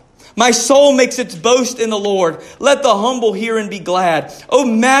mouth. My soul makes its boast in the Lord. Let the humble hear and be glad. Oh,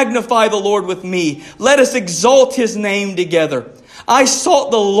 magnify the Lord with me. Let us exalt His name together. I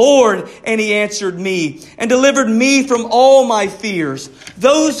sought the Lord, and He answered me and delivered me from all my fears.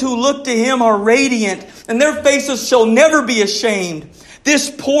 Those who look to Him are radiant, and their faces shall never be ashamed. This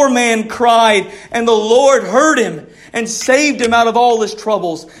poor man cried, and the Lord heard him and saved him out of all his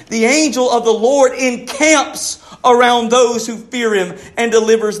troubles. The angel of the Lord encamps around those who fear Him and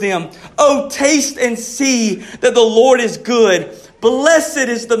delivers them. Oh, taste and see that the Lord is good. Blessed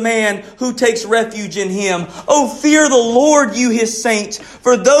is the man who takes refuge in Him. Oh, fear the Lord, you His saints.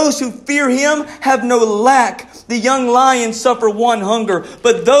 For those who fear Him have no lack. The young lions suffer one hunger,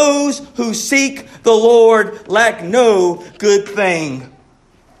 but those who seek the Lord lack no good thing.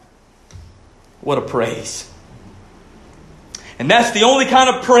 What a praise. And that's the only kind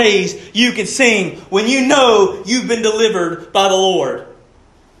of praise you can sing when you know you've been delivered by the Lord.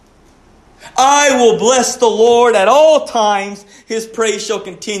 I will bless the Lord at all times. His praise shall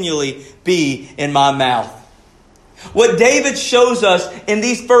continually be in my mouth. What David shows us in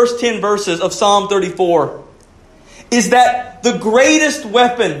these first 10 verses of Psalm 34 is that the greatest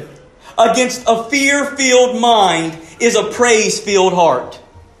weapon against a fear-filled mind is a praise-filled heart.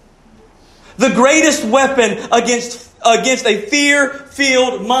 The greatest weapon against a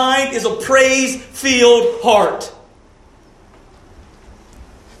fear-filled mind is a praise-filled heart.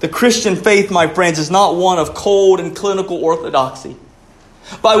 The Christian faith, my friends, is not one of cold and clinical orthodoxy,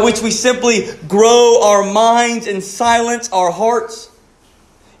 by which we simply grow our minds and silence our hearts.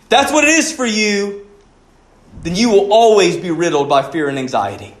 If that's what it is for you, then you will always be riddled by fear and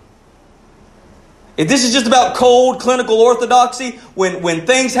anxiety. If this is just about cold, clinical orthodoxy, when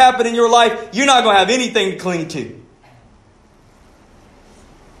things happen in your life, you're not going to have anything to cling to.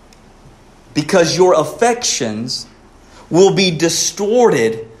 Because your affections will be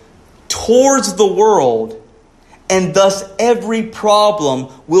distorted towards the world, and thus every problem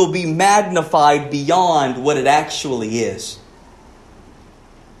will be magnified beyond what it actually is.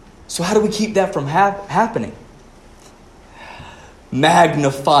 So how do we keep that from happening?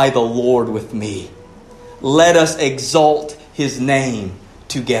 Magnify the Lord with me. Let us exalt His name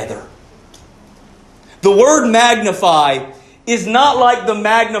together. The word magnify is not like the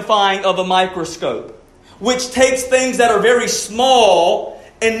magnifying of a microscope, which takes things that are very small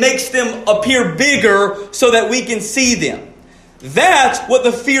and makes them appear bigger so that we can see them. That's what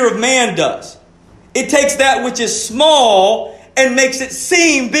the fear of man does. It takes that which is small and makes it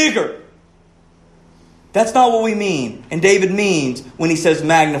seem bigger. That's not what we mean. And David means when he says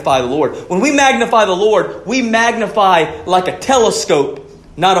magnify the Lord. When we magnify the Lord, we magnify like a telescope,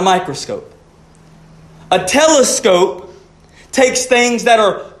 not a microscope. A telescope takes things that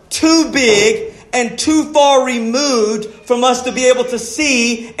are too big and too far removed from us to be able to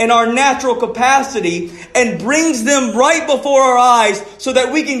see in our natural capacity and brings them right before our eyes so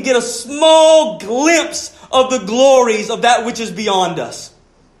that we can get a small glimpse of the glories of that which is beyond us.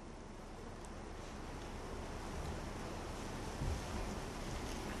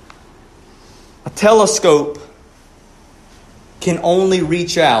 A telescope can only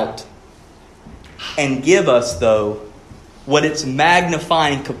reach out and give us, though, what its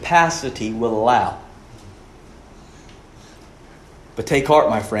magnifying capacity will allow. But take heart,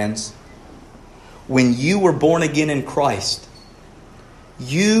 my friends. When you were born again in Christ,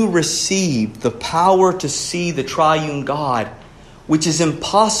 you received the power to see the triune God, which is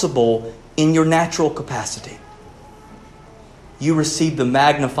impossible in your natural capacity. You received the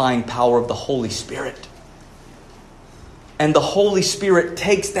magnifying power of the Holy Spirit. And the Holy Spirit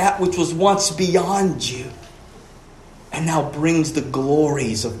takes that which was once beyond you and now brings the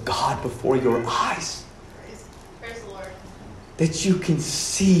glories of God before your eyes. Praise the Lord. That you can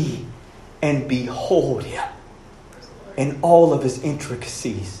see and behold Him in all of His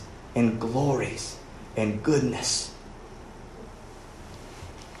intricacies and glories and goodness.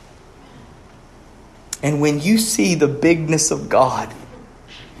 And when you see the bigness of God,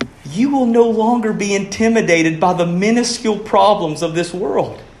 you will no longer be intimidated by the minuscule problems of this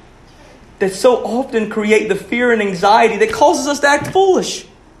world that so often create the fear and anxiety that causes us to act foolish.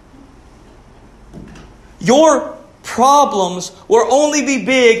 Your problems will only be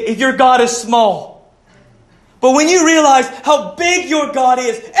big if your God is small. But when you realize how big your God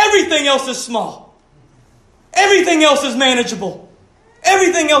is, everything else is small. Everything else is manageable.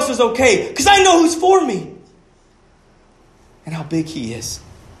 Everything else is okay because I know who's for me and how big He is.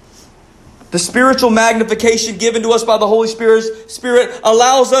 The spiritual magnification given to us by the Holy Spirit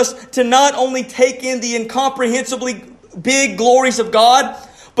allows us to not only take in the incomprehensibly big glories of God,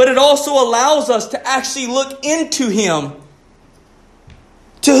 but it also allows us to actually look into Him,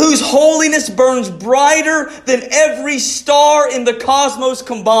 to whose holiness burns brighter than every star in the cosmos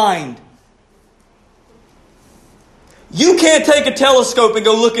combined. You can't take a telescope and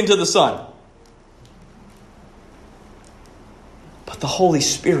go look into the sun. But the Holy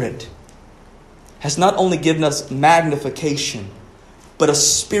Spirit has not only given us magnification, but a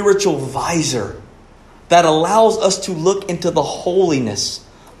spiritual visor that allows us to look into the holiness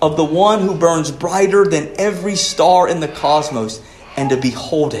of the one who burns brighter than every star in the cosmos and to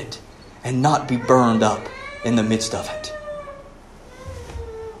behold it and not be burned up in the midst of it.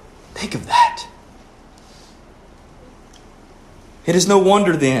 Think of that. It is no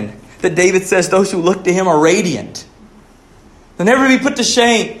wonder then that David says those who look to Him are radiant. They'll never be put to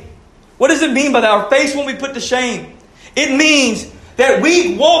shame. What does it mean by that? Our face won't be put to shame. It means that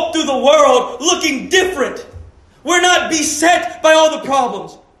we walk through the world looking different. We're not beset by all the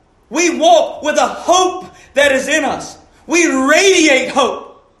problems. We walk with a hope that is in us. We radiate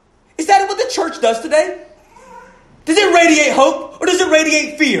hope. Is that what the church does today? Does it radiate hope or does it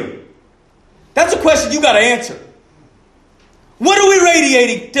radiate fear? That's a question you got to answer. What are we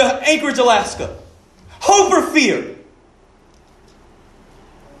radiating to Anchorage, Alaska? Hope or fear?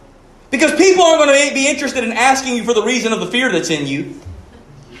 Because people aren't going to be interested in asking you for the reason of the fear that's in you.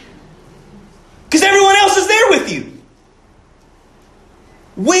 Because everyone else is there with you.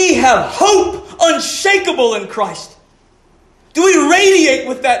 We have hope unshakable in Christ. Do we radiate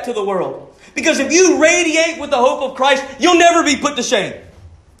with that to the world? Because if you radiate with the hope of Christ, you'll never be put to shame.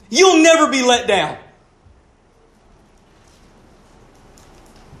 You'll never be let down.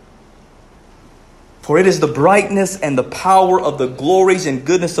 For it is the brightness and the power of the glories and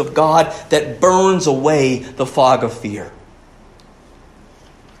goodness of God that burns away the fog of fear.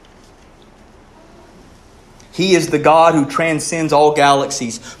 He is the God who transcends all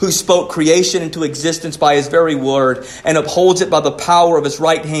galaxies, who spoke creation into existence by His very word and upholds it by the power of His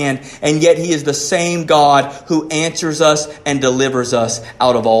right hand. And yet He is the same God who answers us and delivers us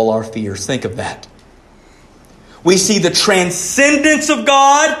out of all our fears. Think of that. We see the transcendence of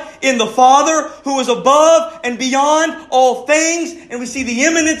God in the Father who is above and beyond all things. And we see the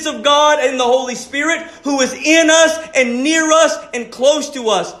immanence of God in the Holy Spirit who is in us and near us and close to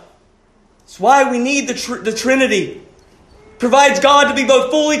us. That's why we need the Trinity. Provides God to be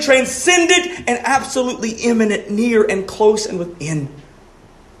both fully transcendent and absolutely immanent, near and close and within.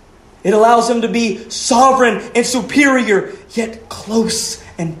 It allows Him to be sovereign and superior, yet close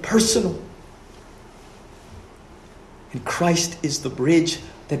and personal. And Christ is the bridge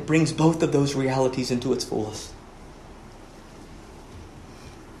that brings both of those realities into its fullest.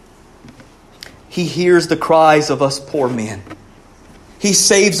 He hears the cries of us poor men. He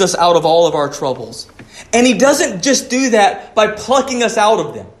saves us out of all of our troubles. And He doesn't just do that by plucking us out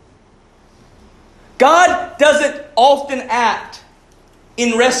of them. God doesn't often act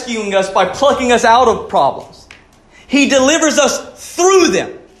in rescuing us by plucking us out of problems. He delivers us through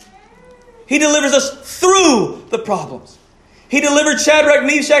them. He delivers us through the problems. He delivered Shadrach,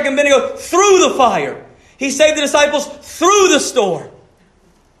 Meshach, and Abednego through the fire. He saved the disciples through the storm.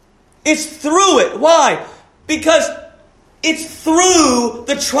 It's through it. Why? Because it's through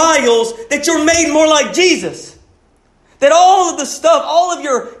the trials that you're made more like Jesus. That all of the stuff, all of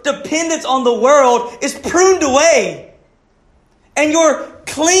your dependence on the world is pruned away. And your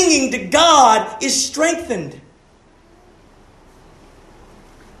clinging to God is strengthened.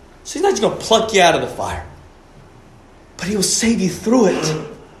 So He's not just going to pluck you out of the fire. But He will save you through it.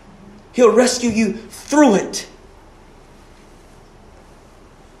 He'll rescue you through it.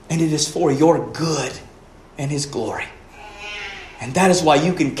 And it is for your good and His glory. And that is why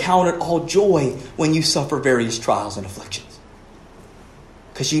you can count it all joy when you suffer various trials and afflictions.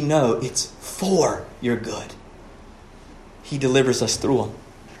 Because you know it's for your good. He delivers us through them.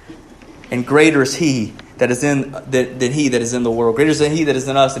 And greater is He that is in than he that is in the world. Greater is He that is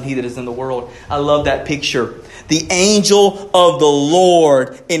in us than he that is in the world. I love that picture. The angel of the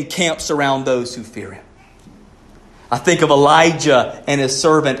Lord encamps around those who fear Him. I think of Elijah and his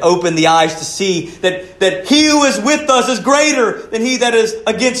servant. Open the eyes to see that He who is with us is greater than he that is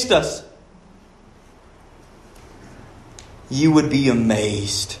against us. You would be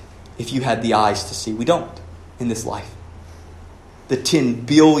amazed if you had the eyes to see. We don't in this life. The 10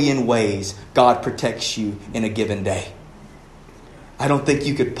 billion ways God protects you in a given day. I don't think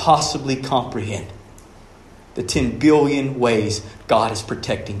you could possibly comprehend the 10 billion ways God is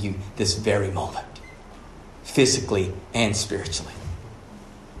protecting you this very moment. Physically and spiritually.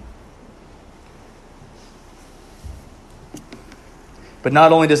 But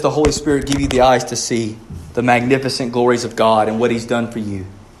not only does the Holy Spirit give you the eyes to see the magnificent glories of God and what He's done for you,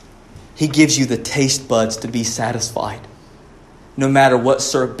 He gives you the taste buds to be satisfied, no matter what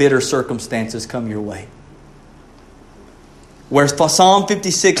bitter circumstances come your way. Where Psalm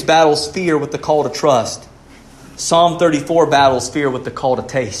 56 battles fear with the call to trust, Psalm 34 battles fear with the call to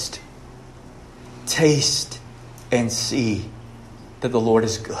taste. Taste and see that the Lord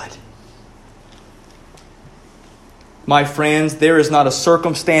is good. My friends, there is not a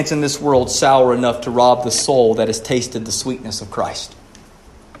circumstance in this world sour enough to rob the soul that has tasted the sweetness of Christ.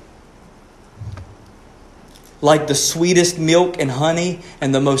 Like the sweetest milk and honey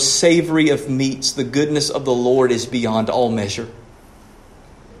and the most savory of meats, the goodness of the Lord is beyond all measure.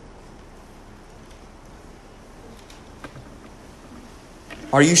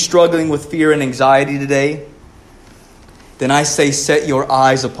 Are you struggling with fear and anxiety today? Then I say set your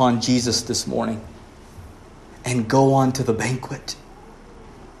eyes upon Jesus this morning and go on to the banquet.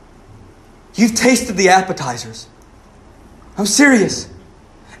 You've tasted the appetizers. I'm serious.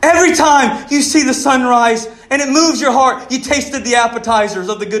 Every time you see the sunrise and it moves your heart, you tasted the appetizers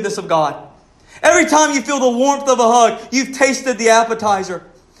of the goodness of God. Every time you feel the warmth of a hug, you've tasted the appetizer.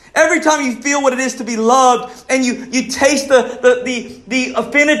 Every time you feel what it is to be loved and you taste the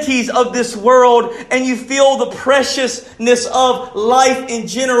affinities of this world and you feel the preciousness of life in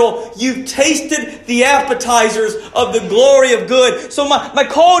general, you've tasted the appetizers of the glory of good. So my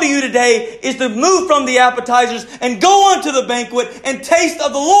call to you today is to move from the appetizers and go on to the banquet and taste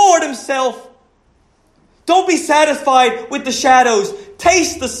of the Lord Himself. Don't be satisfied with the shadows.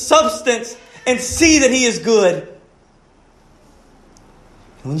 Taste the substance and see that He is good.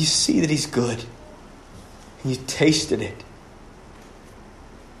 And when you see that He's good, and you tasted it,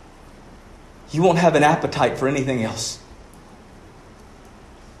 you won't have an appetite for anything else.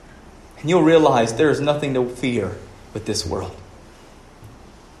 And you'll realize there is nothing to fear with this world.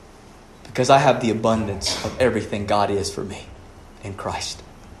 Because I have the abundance of everything God is for me in Christ.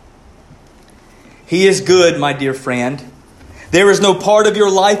 He is good, my dear friend. There is no part of your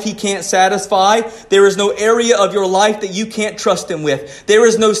life He can't satisfy. There is no area of your life that you can't trust Him with. There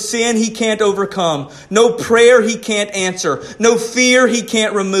is no sin He can't overcome. No prayer He can't answer. No fear He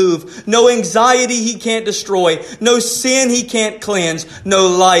can't remove. No anxiety He can't destroy. No sin He can't cleanse. No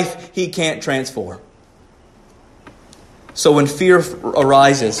life He can't transform. So when fear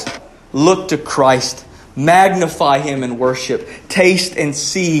arises, look to Christ. Magnify Him in worship. Taste and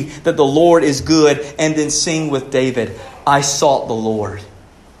see that the Lord is good. And then sing with David, I sought the Lord,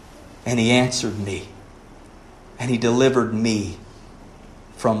 and He answered me, and He delivered me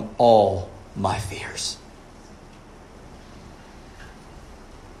from all my fears.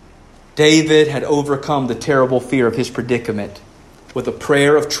 David had overcome the terrible fear of his predicament with a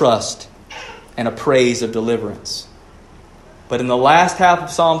prayer of trust and a praise of deliverance. But in the last half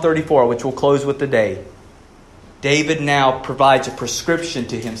of Psalm 34, which we'll close with today, David now provides a prescription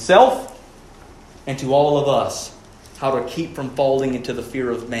to himself and to all of us how to keep from falling into the fear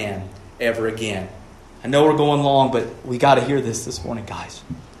of man ever again. I know we're going long, but we got to hear this morning, guys.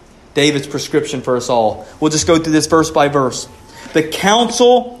 David's prescription for us all. We'll just go through this verse by verse. Come,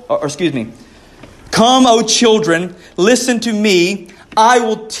 O children, listen to me. I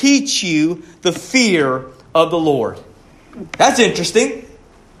will teach you the fear of the Lord. That's interesting.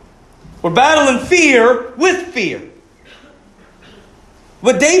 We're battling fear with fear.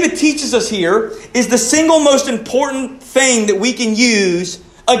 What David teaches us here is the single most important thing that we can use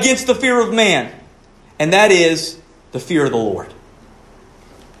against the fear of man. And that is the fear of the Lord.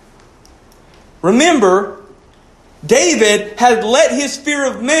 Remember, David had let his fear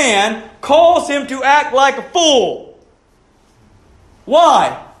of man cause him to act like a fool.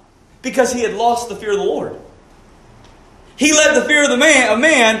 Why? Because he had lost the fear of the Lord. He let the fear of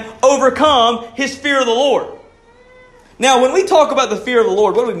man overcome his fear of the Lord. Now, when we talk about the fear of the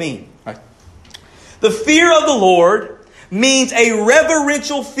Lord, what do we mean? Right. The fear of the Lord means a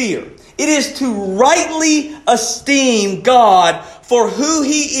reverential fear. It is to rightly esteem God for who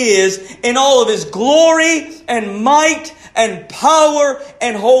He is in all of His glory and might and power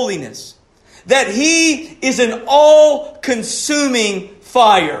and holiness. That He is an all-consuming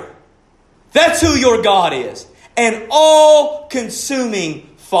fire. That's who your God is. An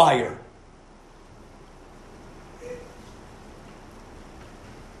all-consuming fire.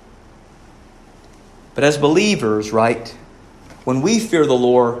 But as believers, right, when we fear the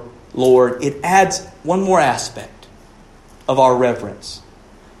Lord, it adds one more aspect of our reverence.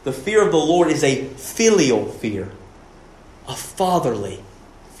 The fear of the Lord is a filial fear, a fatherly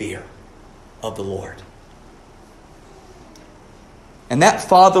fear of the Lord. And that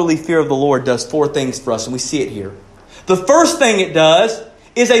fatherly fear of the Lord does four things for us, and we see it here. The first thing it does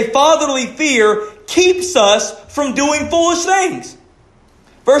is a fatherly fear keeps us from doing foolish things.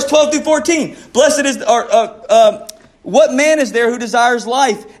 Verse 12 through 14. Blessed is, what man is there who desires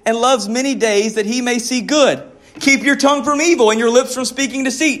life and loves many days that he may see good? Keep your tongue from evil and your lips from speaking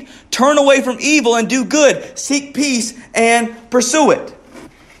deceit. Turn away from evil and do good. Seek peace and pursue it.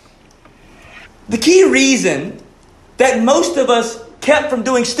 The key reason that most of us kept from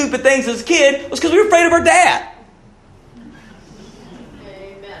doing stupid things as a kid was because we were afraid of our dad.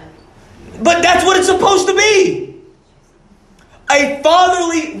 Amen. But that's what it's supposed to be. A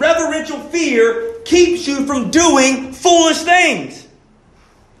fatherly, reverential fear keeps you from doing foolish things.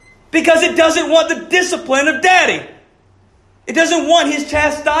 Because it doesn't want the discipline of daddy. It doesn't want his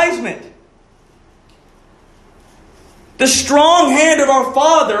chastisement. The strong hand of our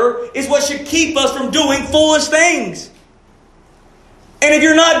Father is what should keep us from doing foolish things. And if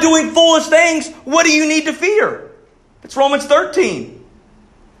you're not doing foolish things, what do you need to fear? It's Romans 13.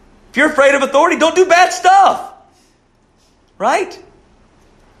 If you're afraid of authority, don't do bad stuff. Right?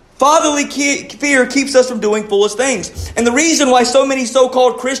 Fatherly fear keeps us from doing foolish things. And the reason why so many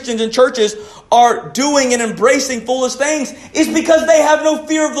so-called Christians and churches are doing and embracing foolish things is because they have no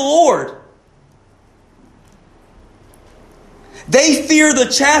fear of the Lord. They fear the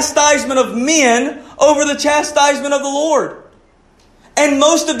chastisement of men over the chastisement of the Lord. And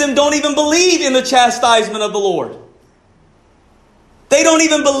most of them don't even believe in the chastisement of the Lord. They don't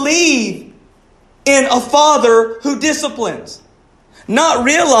even believe in a father who disciplines. Not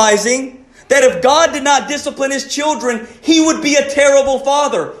realizing that if God did not discipline His children, He would be a terrible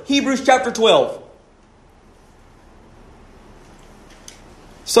father. Hebrews chapter 12.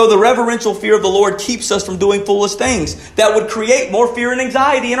 So the reverential fear of the Lord keeps us from doing foolish things that would create more fear and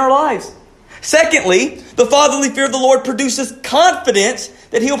anxiety in our lives. Secondly, the fatherly fear of the Lord produces confidence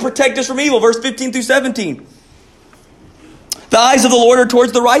that He'll protect us from evil. Verse 15 through 17. The eyes of the Lord are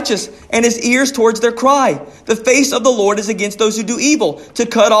towards the righteous, and His ears towards their cry. The face of the Lord is against those who do evil, to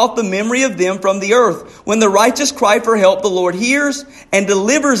cut off the memory of them from the earth. When the righteous cry for help, the Lord hears and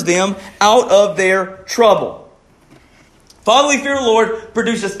delivers them out of their trouble. Fatherly fear of the Lord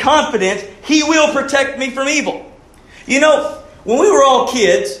produces confidence. He will protect me from evil. You know, when we were all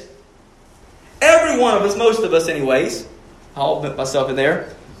kids, every one of us, most of us anyways, I'll admit myself in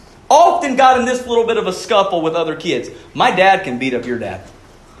there, often got in this little bit of a scuffle with other kids. My dad can beat up your dad.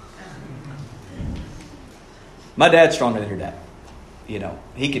 My dad's stronger than your dad. You know,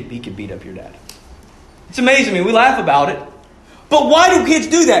 he could beat up your dad. It's amazing to me. We laugh about it. But why do kids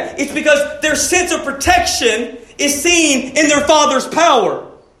do that? It's because their sense of protection is seen in their father's power.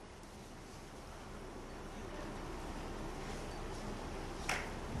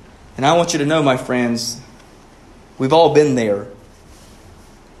 And I want you to know, my friends, we've all been there.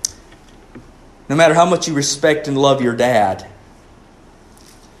 No matter how much you respect and love your dad,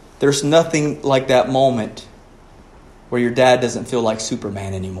 there's nothing like that moment where your dad doesn't feel like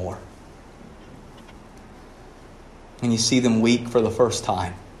Superman anymore. And you see them weak for the first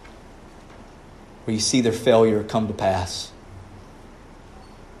time. Where you see their failure come to pass.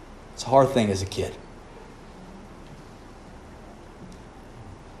 It's a hard thing as a kid.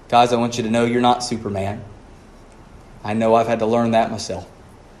 Guys, I want you to know you're not Superman. I know I've had to learn that myself.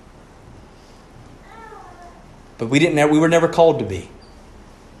 But we were never called to be.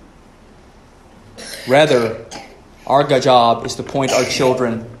 Rather, our job is to point our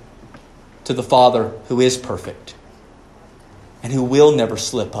children to the Father who is perfect and who will never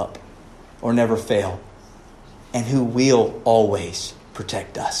slip up or never fail and who will always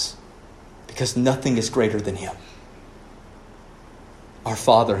protect us because nothing is greater than Him. Our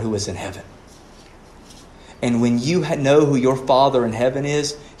Father who is in heaven. And when you know who your Father in heaven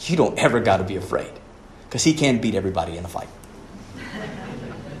is, you don't ever got to be afraid. Because He can beat everybody in a fight.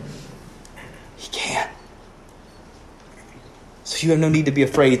 He can. So you have no need to be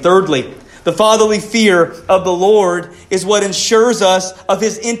afraid. Thirdly, the fatherly fear of the Lord is what ensures us of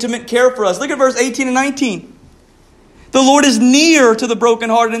His intimate care for us. Look at verse 18 and 19. The Lord is near to the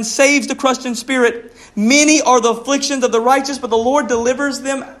brokenhearted and saves the crushed in spirit. Many are the afflictions of the righteous, but the Lord delivers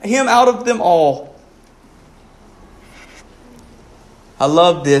him out of them all. I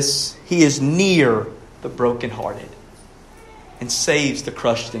love this. He is near the brokenhearted and saves the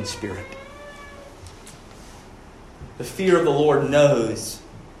crushed in spirit. The fear of the Lord knows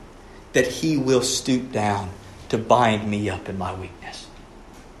that He will stoop down to bind me up in my weakness.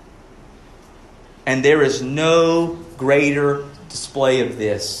 And there is no greater display of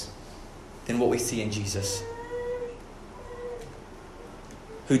this than what we see in Jesus,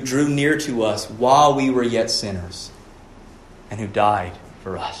 who drew near to us while we were yet sinners and who died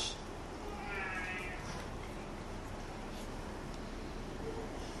for us.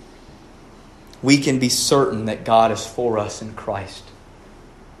 We can be certain that God is for us in Christ.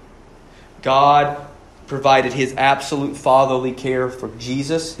 God provided His absolute fatherly care for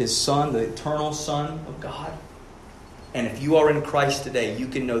Jesus, His Son, the eternal Son of God. And if you are in Christ today, you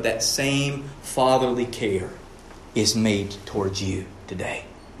can know that same fatherly care is made towards you today.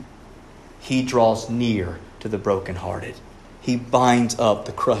 He draws near to the brokenhearted. He binds up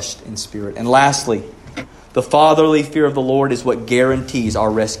the crushed in spirit. And lastly, the fatherly fear of the Lord is what guarantees our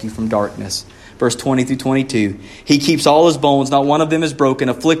rescue from darkness. Verse 20 through 22. He keeps all His bones, not one of them is broken.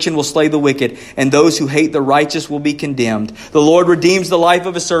 Affliction will slay the wicked, and those who hate the righteous will be condemned. The Lord redeems the life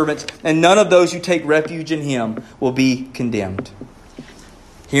of His servants, and none of those who take refuge in Him will be condemned.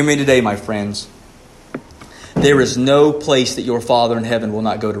 Hear me today, my friends. There is no place that your Father in heaven will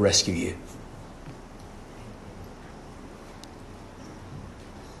not go to rescue you.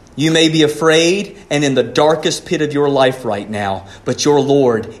 You may be afraid and in the darkest pit of your life right now, but your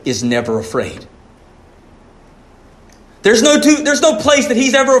Lord is never afraid. There's no place that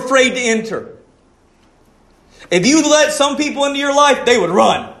He's ever afraid to enter. If you let some people into your life, they would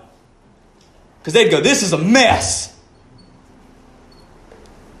run. Because they'd go, this is a mess.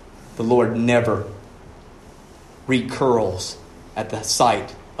 The Lord never recurls at the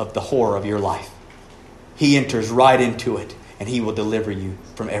sight of the horror of your life. He enters right into it, and He will deliver you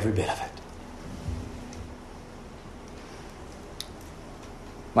from every bit of it.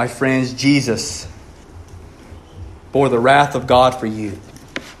 My friends, Jesus bore the wrath of God for you,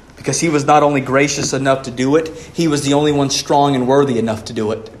 because He was not only gracious enough to do it, He was the only one strong and worthy enough to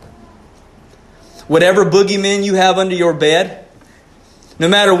do it. Whatever boogeymen you have under your bed, no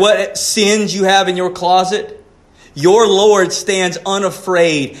matter what sins you have in your closet, your Lord stands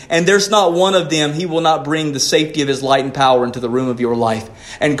unafraid, and there's not one of them He will not bring the safety of His light and power into the room of your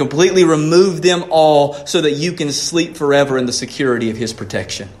life and completely remove them all so that you can sleep forever in the security of His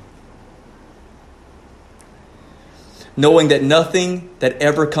protection. Knowing that nothing that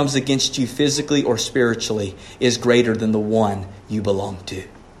ever comes against you physically or spiritually is greater than the one you belong to.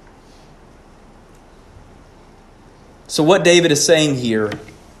 So what David is saying here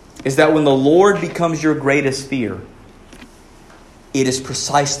is that when the Lord becomes your greatest fear, it is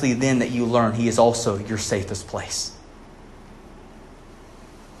precisely then that you learn He is also your safest place.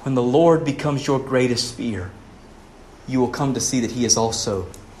 When the Lord becomes your greatest fear, you will come to see that He is also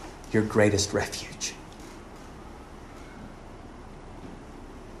your greatest refuge.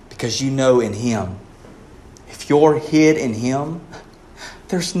 Because you know in Him, if you're hid in Him,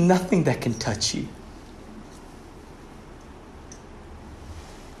 there's nothing that can touch you.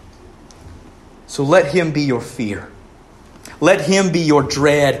 So let Him be your fear. Let Him be your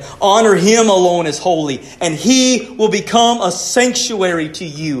dread. Honor Him alone as holy, and He will become a sanctuary to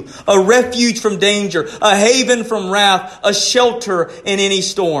you, a refuge from danger, a haven from wrath, a shelter in any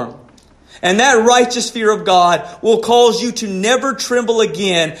storm. And that righteous fear of God will cause you to never tremble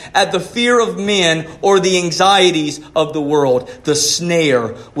again at the fear of men or the anxieties of the world. The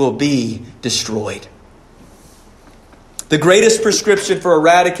snare will be destroyed. The greatest prescription for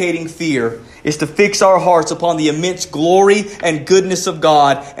eradicating fear is to fix our hearts upon the immense glory and goodness of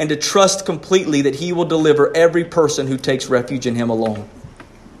God and to trust completely that He will deliver every person who takes refuge in Him alone.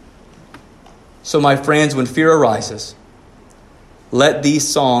 So, my friends, when fear arises, let these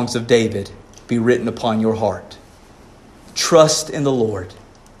songs of David be written upon your heart. Trust in the Lord.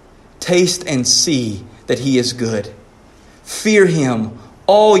 Taste and see that He is good. Fear Him,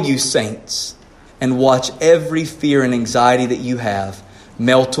 all you saints, and watch every fear and anxiety that you have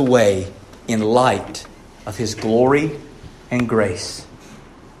melt away in light of His glory and grace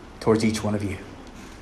towards each one of you.